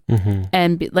soul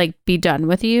and be done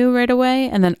with you right away.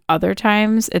 And then other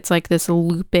times it's like this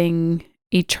looping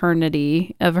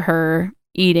eternity of her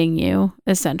eating you,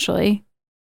 essentially.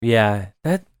 Yeah,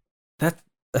 that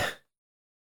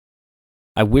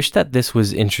I wish that this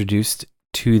was introduced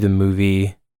to the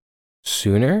movie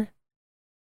sooner.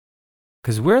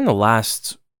 Because we're in the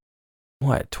last,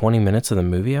 20 minutes of the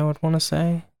movie, I would want to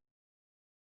say?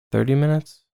 30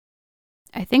 minutes?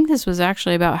 I think this was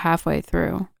actually about halfway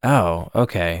through. Oh,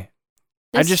 okay.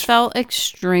 This just felt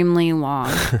extremely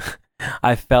long.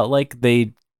 I felt like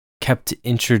they kept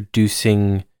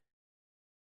introducing,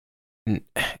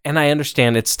 and I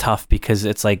understand it's tough because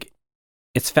it's like,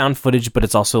 it's found footage, but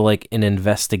it's also like an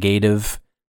investigative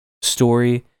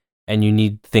story, and you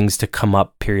need things to come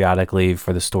up periodically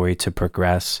for the story to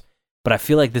progress. But I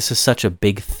feel like this is such a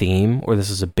big theme, or this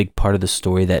is a big part of the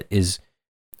story that is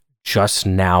just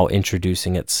now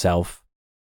introducing itself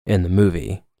in the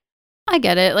movie. I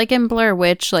get it. Like in Blair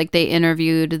Witch, like they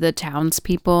interviewed the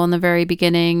townspeople in the very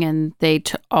beginning, and they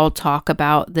all talk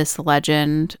about this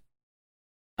legend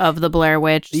of the Blair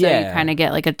Witch. So you kind of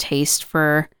get like a taste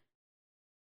for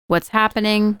what's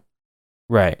happening.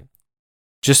 Right.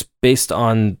 just based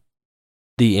on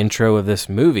the intro of this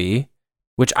movie,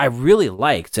 which I really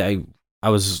liked. I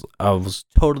was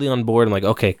totally on board. I'm like,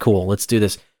 okay, cool, let's do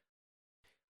this.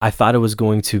 I thought it was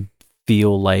going to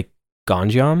feel like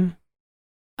Ganjam.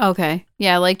 Okay.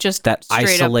 Yeah, like just That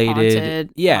straight isolated. up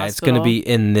haunted Yeah, it's going to hospital. be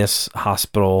in this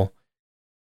hospital,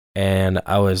 and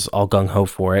I was all gung ho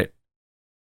for it.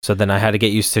 So then I had to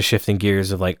get used to shifting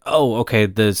gears of like, oh, okay,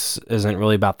 this isn't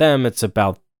really about them. It's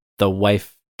about the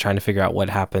wife trying to figure out what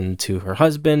happened to her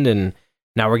husband, and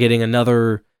now we're getting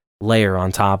another layer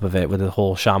on top of it with the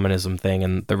whole shamanism thing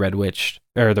and the red witch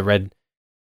or the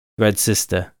red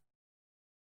sister.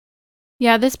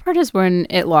 Yeah, this part is when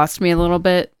it lost me a little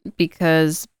bit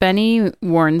because Benny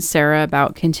warns Sarah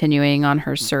about continuing on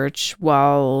her search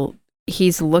while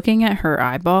he's looking at her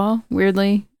eyeball,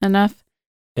 weirdly enough.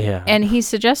 Yeah. And he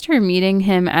suggests her meeting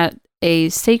him at a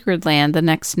sacred land the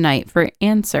next night for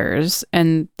answers.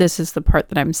 And this is the part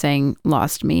that I'm saying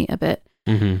lost me a bit.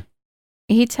 Mm-hmm.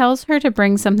 He tells her to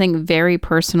bring something very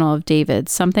personal of David,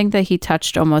 something that he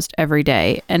touched almost every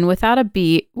day. And without a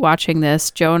beat, watching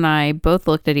this, Joe and I both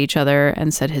looked at each other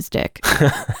and said his dick.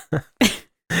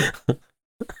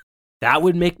 That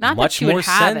would make Not much that she more would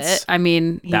have sense. it. I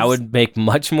mean, That would make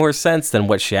much more sense than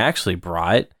what she actually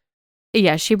brought.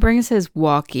 Yeah, she brings his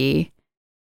walkie.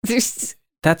 That's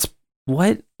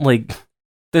what? Like,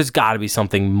 there's got to be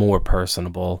something more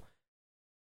personable.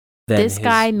 This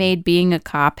guy made being a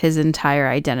cop his entire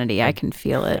identity. I can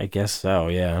feel it. I guess so,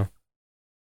 yeah.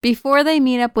 Before they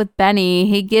meet up with Benny,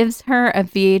 he gives her a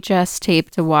VHS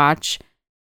tape to watch.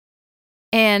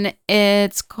 And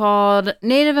it's called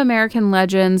Native American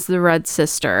Legends, The Red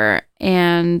Sister.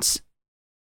 And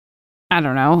I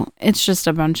don't know. It's just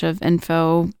a bunch of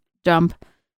info dump.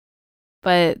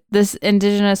 But this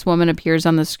indigenous woman appears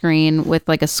on the screen with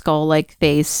like a skull-like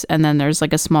face. And then there's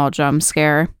like a small jump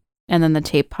scare. And then the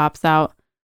tape pops out.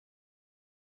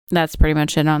 That's pretty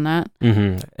much it on that.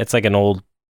 Mm-hmm. It's like an old,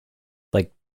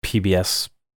 like, PBS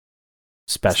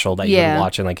special that you would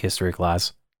watch in, like, history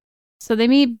class. So they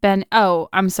meet Ben. Oh,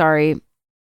 I'm sorry.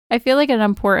 I feel like an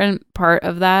important part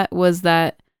of that was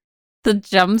that the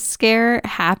jump scare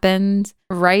happened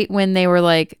right when they were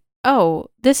like, oh,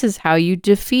 this is how you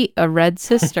defeat a red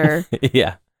sister.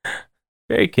 Yeah.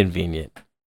 Very convenient.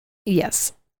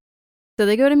 Yes. So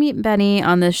they go to meet Benny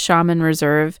on this shaman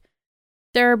reserve.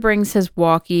 Sarah brings his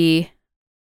walkie.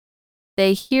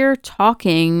 They hear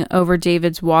talking over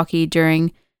David's walkie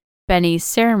during Benny's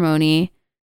ceremony,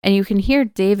 and you can hear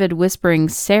David whispering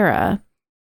Sarah.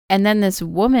 And then this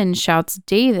woman shouts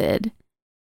David.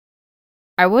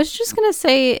 I was just going to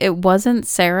say it wasn't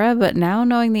Sarah, but now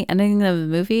knowing the ending of the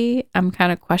movie, I'm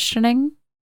kind of questioning.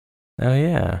 Oh,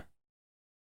 yeah.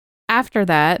 After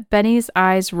that, Benny's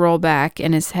eyes roll back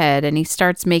in his head and he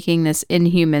starts making this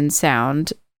inhuman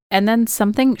sound. And then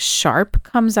something sharp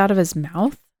comes out of his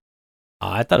mouth.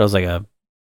 I thought it was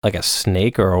like a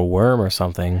snake or a worm or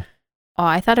something. Oh,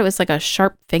 I thought it was like a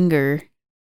sharp finger.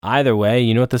 Either way,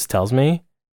 you know what this tells me?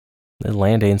 The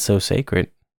land ain't so sacred.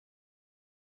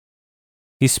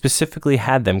 He specifically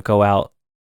had them go out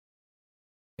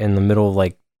in the middle of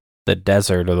like the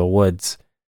desert or the woods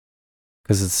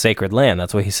because it's sacred land.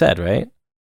 That's what he said, right?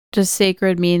 Does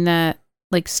sacred mean that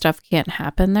like stuff can't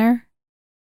happen there?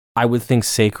 I would think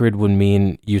sacred would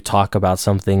mean you talk about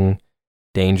something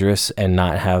dangerous and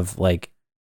not have like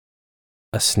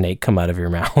a snake come out of your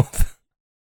mouth.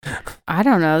 I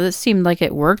don't know. This seemed like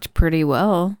it worked pretty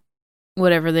well.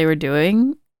 Whatever they were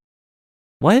doing.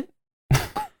 What?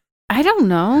 I don't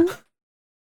know.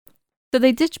 So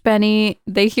they ditch Benny.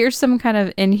 They hear some kind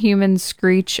of inhuman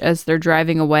screech as they're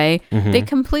driving away. Mm-hmm. They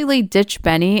completely ditch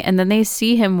Benny, and then they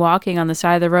see him walking on the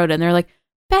side of the road, and they're like,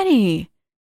 Benny,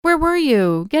 where were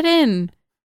you? Get in.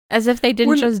 As if they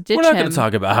didn't just ditch him. We're not going to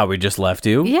talk about how we just left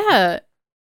you. Yeah.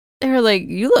 They were like,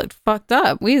 you looked fucked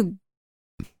up. We had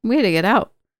to get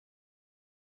out.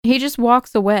 He just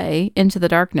walks away into the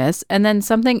darkness, and then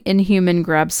something inhuman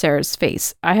grabs Sarah's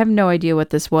face. I have no idea what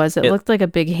this was. It looked like a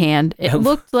big hand. It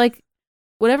looked like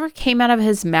whatever came out of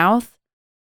his mouth,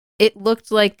 it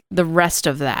looked like the rest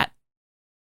of that.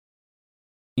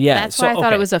 Yeah. That's why I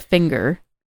thought it was a finger.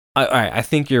 All right, I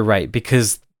think you're right,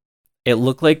 because it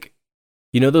looked like,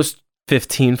 you know those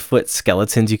 15-foot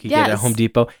skeletons you could get at Home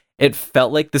Depot? It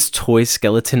felt like this toy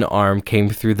skeleton arm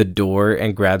came through the door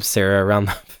and grabbed Sarah around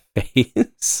the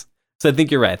face. So I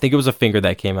think you're right. I think it was a finger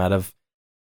that came out of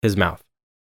his mouth.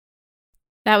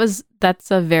 That's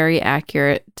a very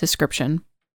accurate description.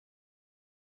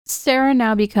 Sarah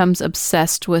now becomes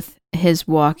obsessed with his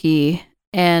walkie,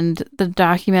 and the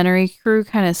documentary crew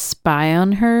kind of spy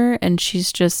on her, and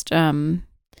she's just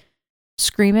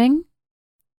screaming.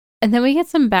 And then we get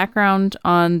some background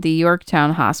on the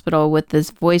Yorktown Hospital with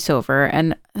this voiceover.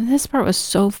 And this part was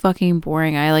so fucking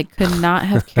boring. I like could not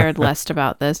have cared less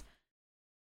about this.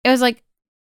 It was like,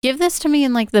 give this to me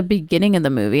in like the beginning of the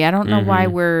movie. I don't know why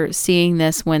we're seeing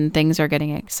this when things are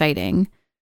getting exciting.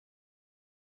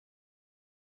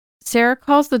 Sarah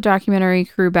calls the documentary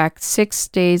crew back 6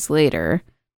 days later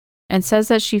and says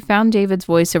that she found David's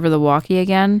voice over the walkie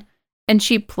again, and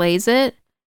she plays it,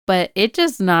 but it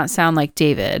does not sound like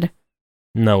David.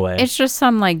 No way. It's just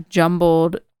some like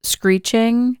jumbled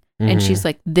screeching, and she's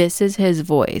like, this is his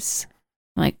voice.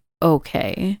 I'm like,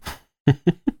 okay.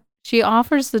 She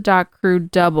offers the doc crew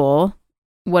double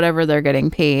whatever they're getting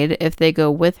paid if they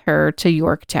go with her to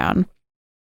Yorktown.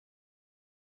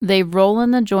 They roll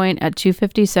in the joint at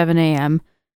 2:57 a.m.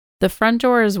 The front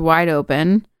door is wide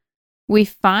open. We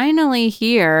finally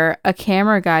hear a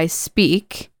camera guy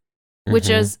speak, which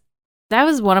that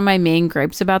was one of my main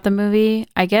gripes about the movie.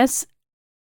 I guess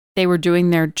they were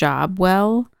doing their job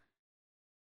well,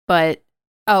 but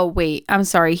oh wait, I'm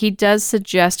sorry. He does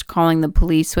suggest calling the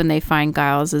police when they find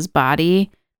Giles's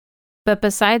body. But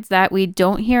besides that, we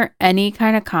don't hear any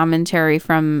kind of commentary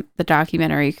from the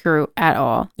documentary crew at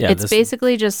all. Yeah, it's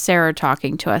basically just Sarah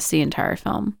talking to us the entire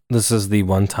film. This is the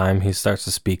one time he starts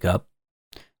to speak up.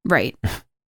 Right.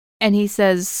 And he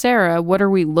says, Sarah, what are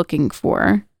we looking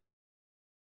for?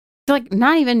 It's like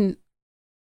not even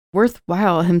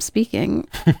worthwhile him speaking.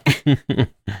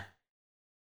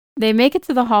 They make it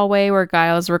to the hallway where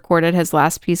Giles recorded his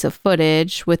last piece of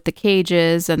footage with the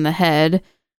cages and the head.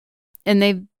 And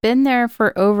they've been there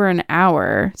for over an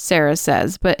hour, Sarah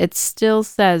says, but it still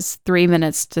says 3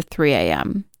 minutes to 3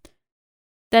 a.m.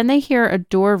 Then they hear a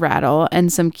door rattle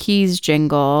and some keys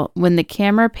jingle. When the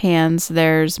camera pans,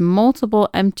 there's multiple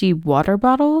empty water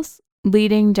bottles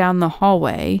leading down the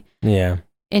hallway. Yeah.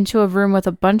 Into a room with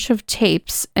a bunch of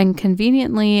tapes and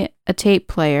conveniently a tape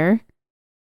player.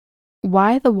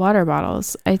 Why the water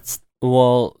bottles?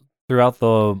 Well, throughout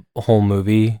the whole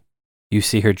movie, you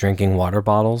see her drinking water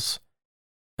bottles.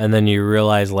 And then you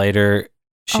realize later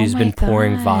she's been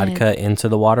pouring vodka into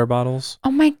the water bottles.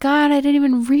 Oh my God, I didn't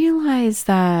even realize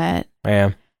that.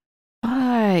 Yeah.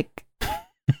 Fuck.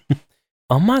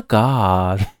 Oh my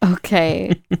God.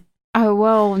 Okay. Oh,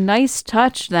 well, nice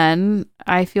touch then.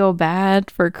 I feel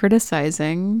bad for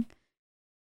criticizing.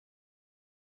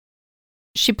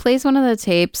 She plays one of the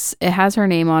tapes. It has her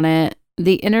name on it.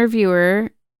 The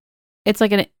interviewer, it's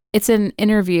an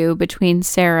interview between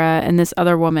Sarah and this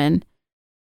other woman.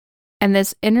 And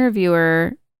this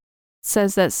interviewer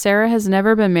says that Sarah has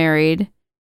never been married.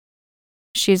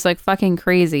 She's like fucking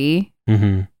crazy.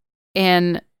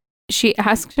 And she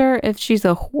asked her if she's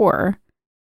a whore.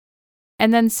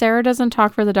 And then Sarah doesn't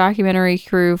talk for the documentary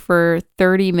crew for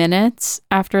 30 minutes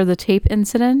after the tape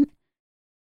incident.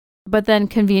 But then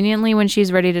conveniently when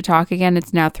she's ready to talk again,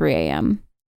 it's now 3 a.m.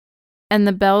 And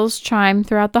the bells chime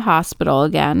throughout the hospital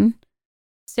again.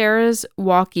 Sarah's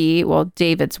walkie,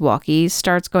 David's walkie,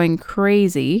 starts going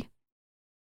crazy.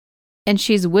 And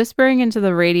she's whispering into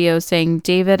the radio saying,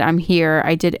 David, I'm here.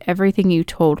 I did everything you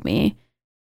told me.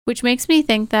 Which makes me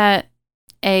think that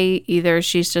A, either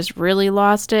she's just really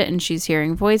lost it and she's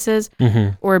hearing voices,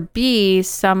 or B,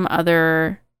 some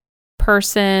other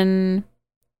person,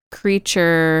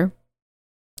 creature,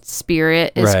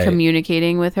 spirit is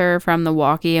communicating with her from the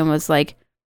walkie and was like,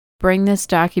 bring this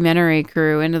documentary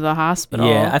crew into the hospital.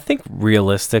 Yeah, I think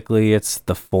realistically it's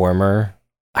the former.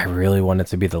 I really want it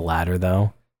to be the latter,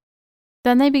 though.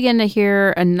 Then they begin to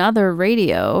hear another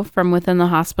radio from within the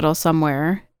hospital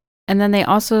somewhere. And then they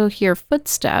also hear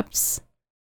footsteps,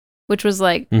 which was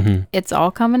like, it's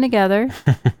all coming together.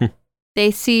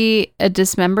 They see a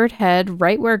dismembered head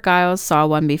right where Giles saw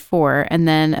one before, and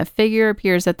then a figure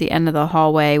appears at the end of the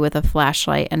hallway with a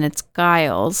flashlight, and it's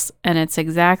Giles, and it's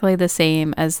exactly the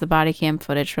same as the body cam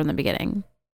footage from the beginning.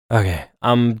 Okay,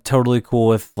 I'm totally cool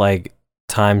with, like,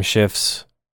 time shifts,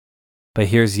 but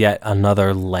here's yet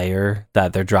another layer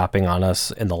that they're dropping on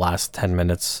us in the last 10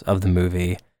 minutes of the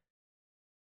movie,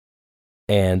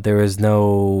 and there was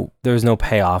no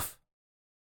payoff.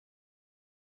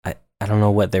 I don't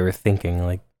know what they were thinking.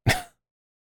 Like,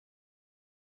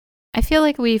 I feel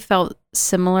like we felt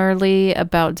similarly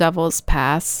about Devil's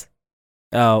Pass.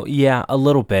 Oh, yeah, a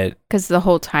little bit. Because the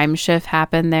whole time shift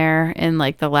happened there in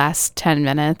like the last 10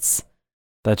 minutes.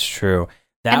 That's true.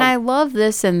 And I love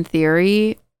this in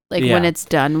theory, like when it's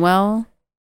done well.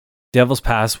 Devil's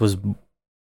Pass was,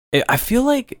 I feel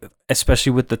like,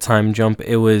 especially with the time jump,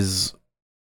 it was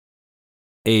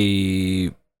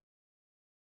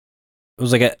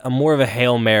like a more of a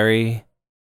Hail Mary.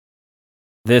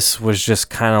 This was just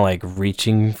kind of like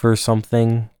reaching for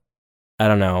something. I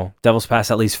don't know. Devil's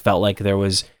Pass at least felt like there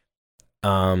was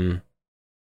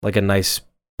like a nice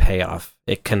payoff.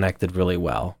 It connected really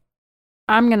well.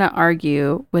 I'm going to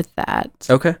argue with that.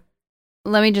 Okay.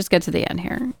 Let me just get to the end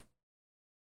here.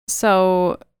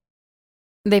 So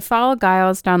they follow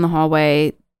Giles down the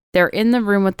hallway. They're in the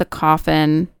room with the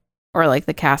coffin or like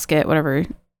the casket, whatever.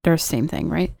 They're the same thing,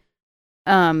 right?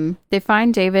 They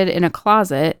find David in a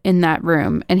closet in that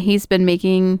room, and he's been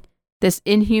making this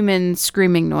inhuman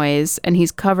screaming noise, and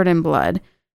he's covered in blood.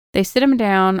 They sit him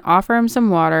down, offer him some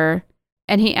water,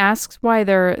 and he asks why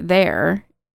they're there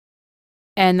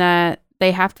and that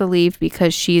they have to leave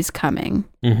because she's coming.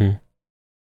 Mm-hmm.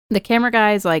 The camera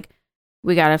guy is like,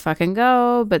 we gotta fucking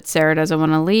go, but Sarah doesn't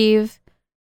want to leave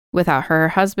without her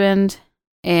husband,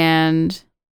 and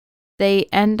they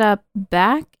end up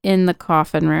back in the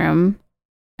coffin room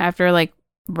after like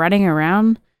running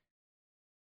around.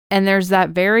 And there's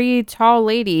that very tall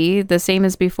lady, the same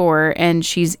as before, and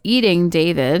she's eating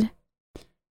David.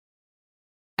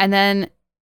 And then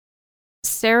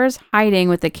Sarah's hiding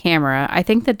with the camera. I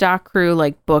think the doc crew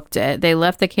like booked it. They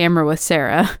left the camera with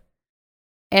Sarah.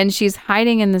 And she's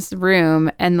hiding in this room,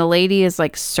 and the lady is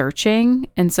like searching.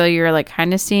 And so you're like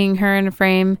kind of seeing her in a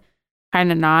frame,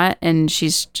 kind of not. And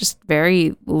she's just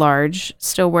very large,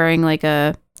 still wearing like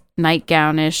a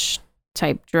nightgownish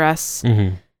type dress.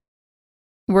 Mm-hmm.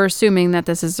 We're assuming that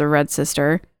this is the Red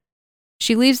Sister.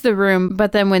 She leaves the room,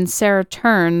 but then when Sarah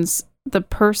turns, the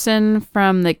person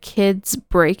from the kids'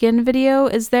 break-in video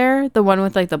is there. The one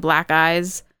with like the black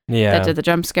eyes that did the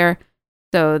jump scare.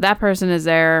 So that person is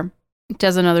there,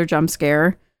 does another jump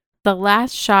scare. The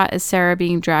last shot is Sarah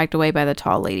being dragged away by the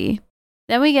tall lady.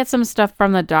 Then we get some stuff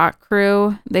from the doc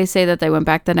crew. They say that they went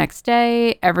back the next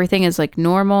day. Everything is like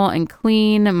normal and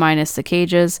clean, minus the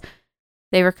cages.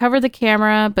 They recovered the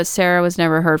camera, but Sarah was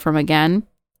never heard from again.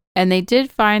 And they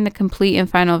did find the complete and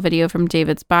final video from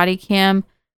David's body cam,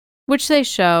 which they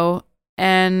show.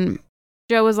 And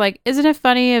Joe was like, isn't it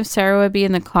funny if Sarah would be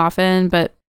in the coffin,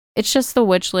 but it's just the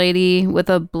witch lady with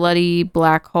a bloody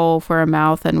black hole for a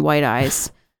mouth and white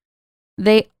eyes.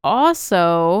 They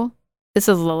also, this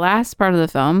is the last part of the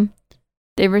film,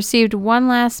 they received one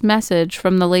last message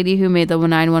from the lady who made the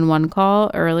 911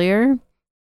 call earlier.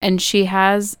 And she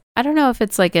has, I don't know if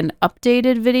it's like an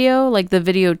updated video, like the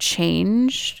video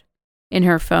changed in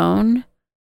her phone,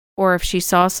 or if she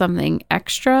saw something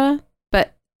extra,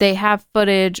 but they have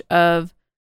footage of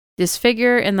this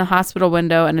figure in the hospital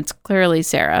window, and it's clearly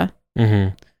Sarah.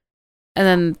 Mm-hmm. And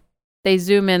then they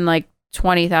zoom in like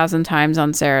 20,000 times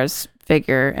on Sarah's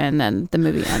figure, and then the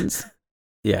movie ends.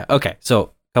 Yeah. Okay. So,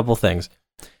 a couple things.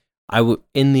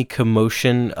 In the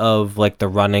commotion of like the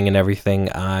running and everything,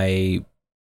 I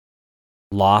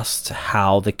lost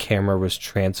how the camera was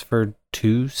transferred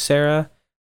to Sarah.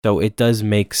 So it does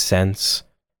make sense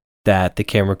that the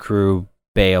camera crew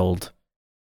bailed,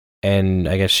 and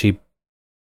I guess she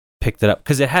picked it up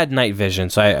because it had night vision.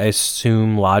 So I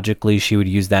assume logically she would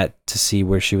use that to see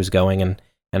where she was going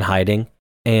and hiding.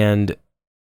 And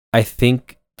I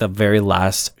think the very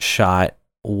last shot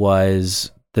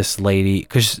was this lady,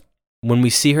 because when we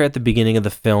see her at the beginning of the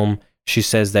film, she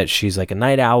says that she's like a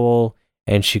night owl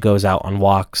and she goes out on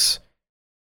walks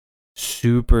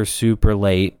super, super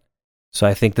late. So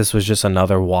I think this was just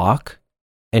another walk,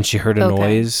 and she heard a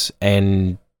noise,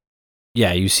 and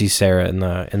yeah, you see Sarah in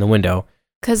the window.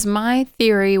 Because my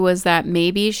theory was that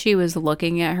maybe she was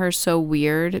looking at her so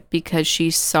weird because she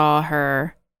saw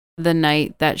her the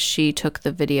night that she took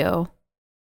the video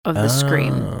of the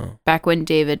scream back when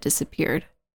David disappeared.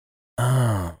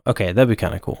 Oh, okay, that'd be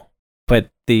kind of cool.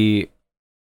 But the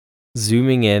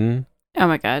zooming in, oh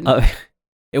my god,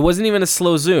 it wasn't even a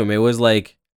slow zoom. It was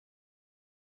like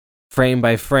frame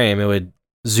by frame. It would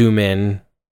zoom in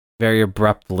very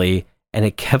abruptly, and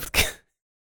it kept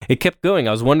going.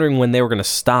 I was wondering when they were going to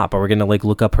stop. Are we going to like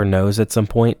look up her nose at some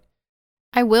point?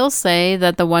 I will say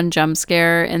that the one jump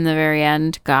scare in the very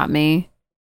end got me.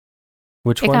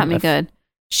 Which one? It got me good.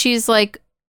 She's like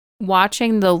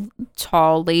watching the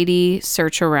tall lady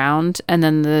search around, and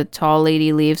then the tall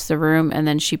lady leaves the room, and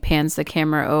then she pans the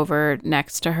camera over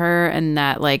next to her, and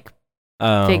that like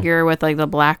figure with like the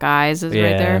black eyes is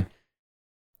right there.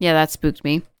 Yeah, that spooked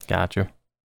me. Gotcha.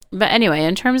 But anyway,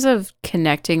 in terms of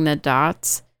connecting the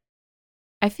dots,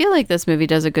 I feel like this movie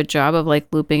does a good job of like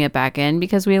looping it back in,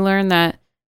 because we learn that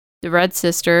the Red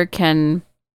Sister can,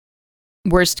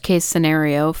 worst case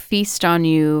scenario, feast on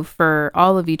you for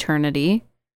all of eternity.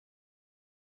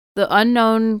 The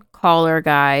unknown caller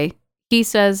guy, he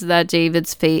says that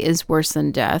David's fate is worse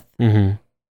than death. Mm-hmm.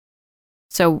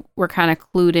 So we're kind of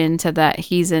clued into that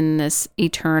he's in this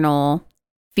eternal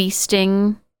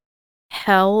feasting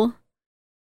hell.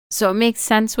 So it makes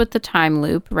sense with the time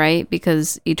loop, right?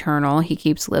 Because eternal, he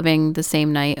keeps living the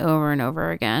same night over and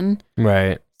over again.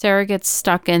 Right. Sarah gets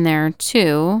stuck in there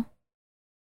too.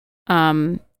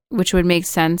 Which would make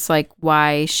sense, like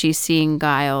why she's seeing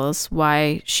Giles,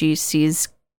 why she sees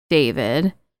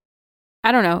David.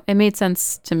 I don't know. It made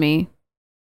sense to me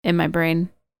in my brain.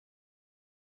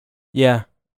 Yeah.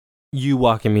 You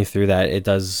walking me through that, it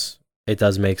does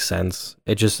make sense.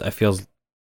 I feel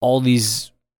all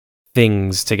these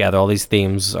things together, all these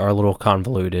themes are a little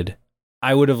convoluted.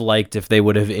 I would have liked if they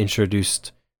would have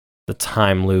introduced the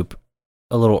time loop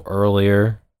a little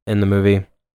earlier in the movie.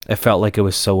 It felt like it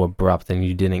was so abrupt and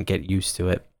you didn't get used to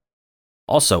it.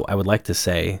 Also, I would like to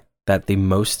say that the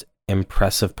most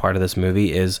impressive part of this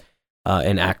movie is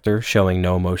an actor showing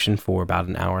no emotion for about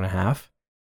an hour and a half.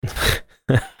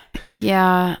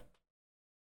 Yeah.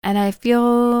 And I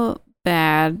feel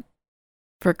bad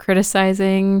for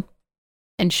criticizing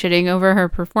and shitting over her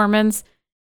performance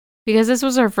because this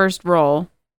was her first role.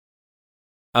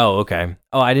 Oh, okay.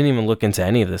 Oh, I didn't even look into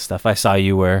any of this stuff. I saw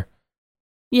you were.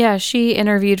 Yeah, she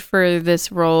interviewed for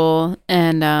this role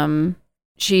and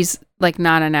she's like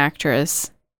not an actress.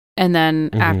 And then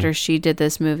after she did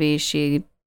this movie, she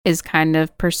is kind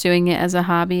of pursuing it as a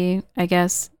hobby, I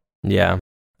guess. Yeah.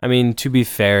 I mean, to be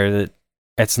fair, that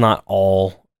it's not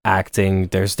all acting.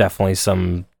 There's definitely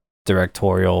some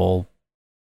directorial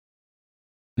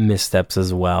missteps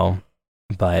as well.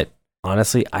 But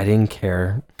honestly, I didn't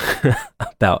care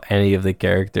about any of the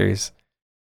characters.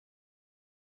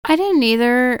 I didn't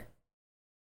either,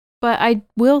 but I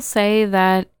will say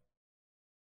that,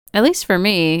 at least for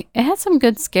me, it had some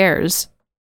good scares.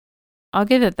 I'll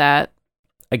give it that.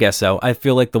 I guess so. I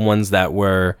feel like the ones that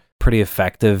were pretty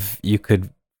effective, you could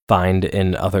find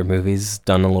in other movies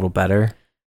done a little better.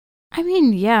 I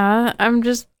mean, yeah, I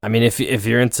mean, if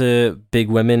you're into big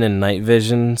women and night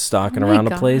vision stalking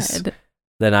around a place,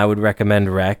 then I would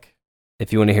recommend Wreck.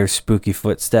 If you want to hear spooky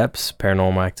footsteps,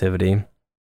 Paranormal Activity,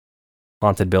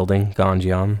 Haunted Building,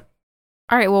 Ganjian.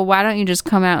 All right, well, why don't you just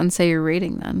come out and say your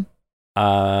rating then?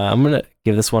 I'm gonna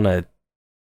give this one a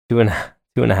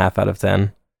 2.5 out of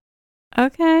 10.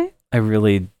 Okay. I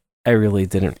really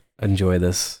didn't enjoy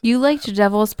this. You liked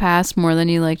Devil's Past more than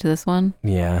you liked this one?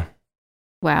 Yeah.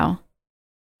 Wow.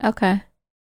 Okay.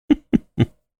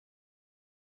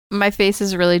 My face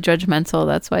is really judgmental.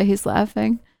 That's why he's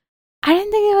laughing. I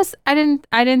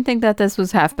didn't think that this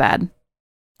was half bad.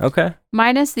 Okay.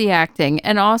 Minus the acting.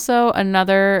 And also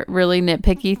another really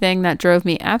nitpicky thing that drove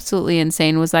me absolutely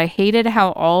insane was I hated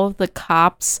how all of the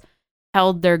cops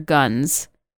held their guns.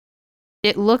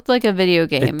 It looked like a video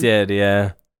game. It did,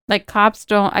 yeah. Like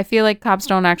I feel like cops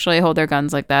don't actually hold their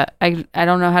guns like that. I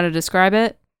don't know how to describe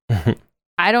it.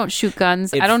 I don't shoot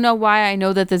guns. I don't know why I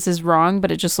know that this is wrong, but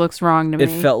it just looks wrong to me.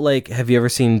 It felt like, have you ever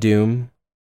seen Doom?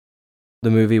 The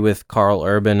movie with Carl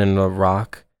Urban and The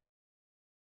Rock?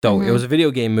 So it was a video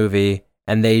game movie,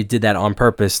 and they did that on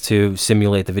purpose to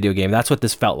simulate the video game. That's what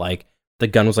this felt like. The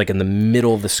gun was like in the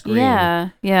middle of the screen.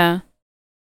 Yeah.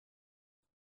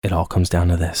 It all comes down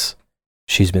to this.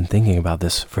 She's been thinking about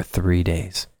this for 3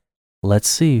 days. Let's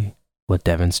see what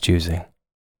Devin's choosing.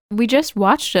 We just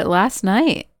watched it last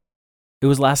night. It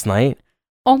was last night?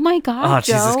 Oh my God, Oh,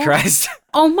 Joe. Jesus Christ.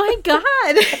 Oh my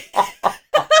God.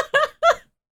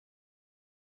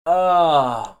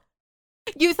 Oh.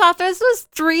 You thought this was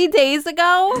 3 days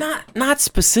ago? Not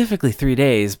specifically 3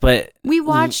 days, but we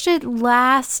watched it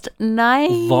last night.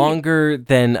 Longer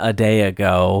than a day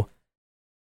ago.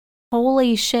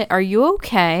 Holy shit. Are you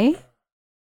okay?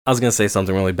 I was going to say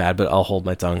something really bad, but I'll hold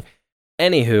my tongue.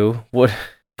 Anywho,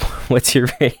 what's your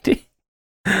rating?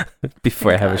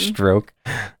 Before I have a stroke.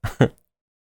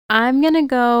 I'm going to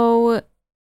go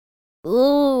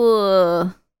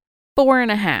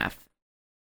 4.5.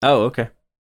 Oh, okay.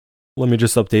 Let me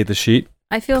just update the sheet.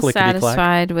 I feel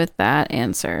satisfied with that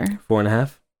answer.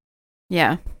 4.5?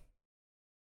 Yeah.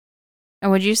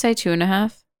 And would you say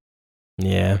 2.5?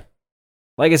 Yeah.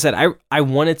 Like I said, I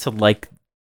wanted to like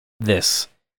this.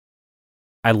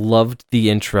 I loved the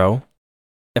intro.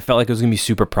 It felt like it was going to be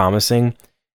super promising,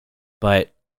 but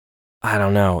I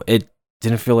don't know. It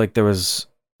didn't feel like there was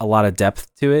a lot of depth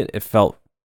to it. It felt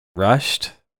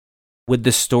rushed. Would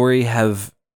the story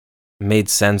have made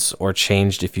sense or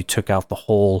changed if you took out the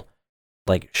whole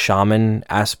like shaman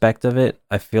aspect of it?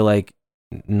 I feel like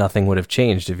nothing would have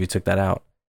changed if you took that out.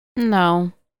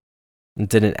 No. It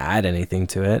didn't add anything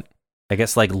to it. I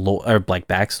guess like or like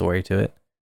backstory to it.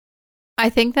 I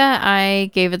think that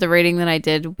I gave it the rating that I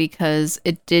did because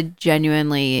it did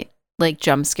genuinely like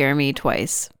jump scare me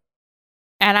twice.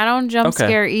 And I don't jump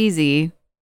scare easy.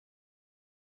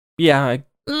 Yeah,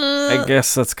 I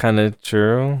guess that's kind of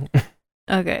true.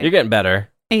 Okay. You're getting better.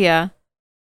 Yeah.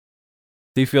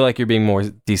 Do you feel like you're being more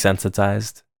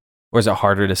desensitized? Or is it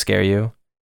harder to scare you?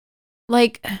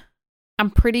 Like, I'm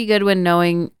pretty good when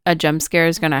knowing a jump scare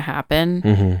is going to happen.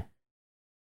 Mm-hmm.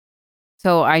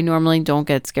 So I normally don't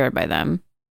get scared by them.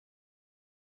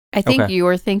 I think Okay.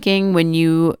 you're thinking when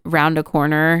you round a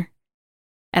corner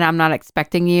and I'm not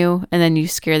expecting you and then you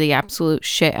scare the absolute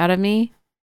shit out of me.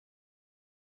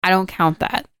 I don't count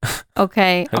that.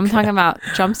 Okay. I'm Okay. talking about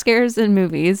jump scares in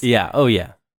movies. Yeah. Oh,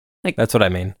 yeah. Like- That's what I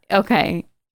mean. Okay.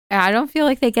 I don't feel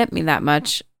like they get me that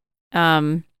much.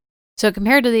 So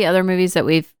compared to the other movies that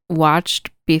we've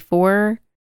watched before,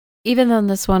 even though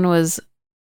this one was,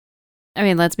 I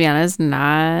mean, let's be honest,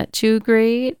 not too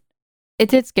great, it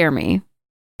did scare me.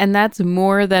 And that's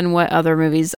more than what other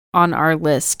movies on our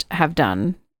list have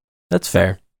done. That's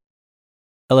fair.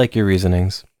 I like your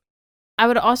reasonings. I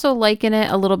would also liken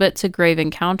it a little bit to Grave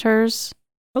Encounters.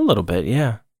 A little bit,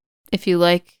 yeah. If you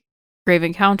like Grave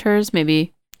Encounters,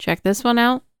 maybe check this one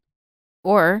out.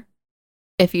 Or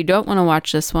if you don't want to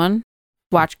watch this one,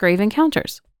 watch Grave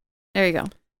Encounters. There you go.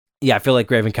 Yeah, I feel like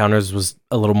Grave Encounters was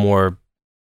a little more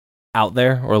out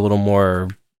there or a little more...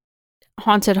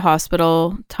 Haunted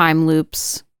hospital, time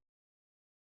loops,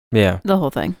 Yeah. the whole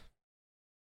thing.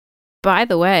 By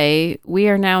the way, we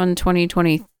are now in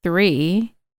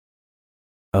 2023.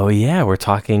 Oh, yeah. We're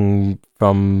talking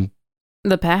from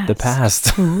The past. the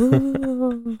past.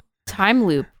 Ooh. Time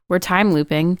loop. We're time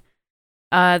looping.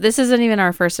 This isn't even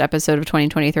our first episode of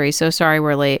 2023, so sorry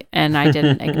we're late, and I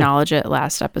didn't acknowledge it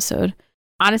last episode.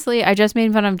 Honestly, I just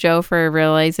made fun of Joe for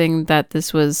realizing that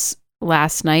this was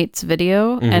last night's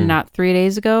video and not 3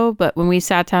 days ago, but when we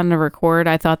sat down to record,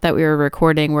 I thought that we were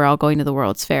recording We're All Going to the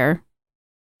World's Fair.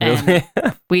 Really?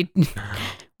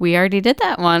 We already did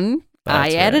that one. That's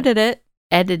I fair. edited it.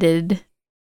 Edited.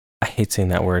 I hate saying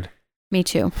that word. Me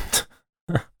too.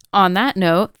 On that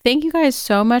note, thank you guys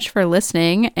so much for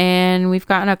listening. And we've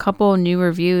gotten a couple new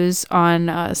reviews on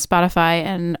Spotify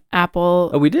and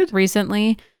Apple Oh, we did?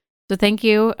 recently. So thank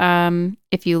you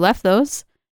if you left those.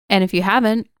 And if you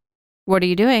haven't, what are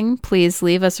you doing? Please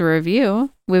leave us a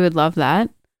review. We would love that.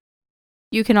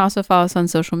 You can also follow us on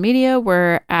social media.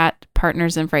 We're at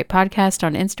Partners in Fright Podcast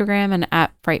on Instagram and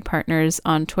at Fright Partners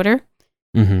on Twitter.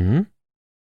 Mm-hmm.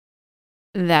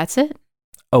 That's it.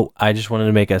 Oh, I just wanted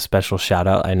to make a special shout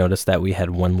out. I noticed that we had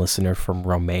one listener from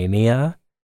Romania.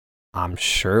 I'm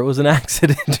sure it was an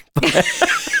accident.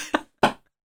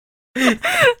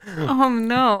 Oh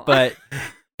no. But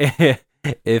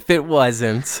if it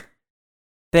wasn't,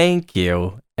 thank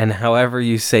you. And however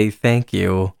you say thank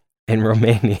you in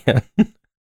Romanian.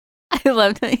 I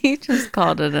love that you just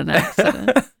called it an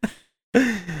accident.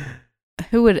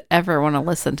 Who would ever want to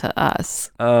listen to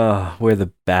us? Oh, we're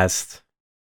the best.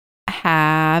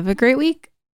 Have a great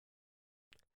week.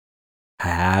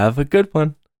 Have a good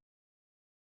one.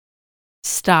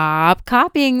 Stop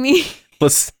copying me. We're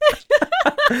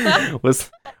a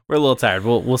little tired.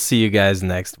 We'll see you guys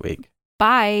next week.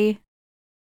 Bye.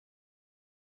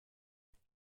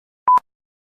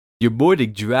 Your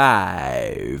morning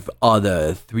drive on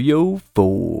the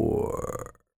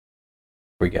 304.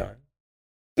 We're going.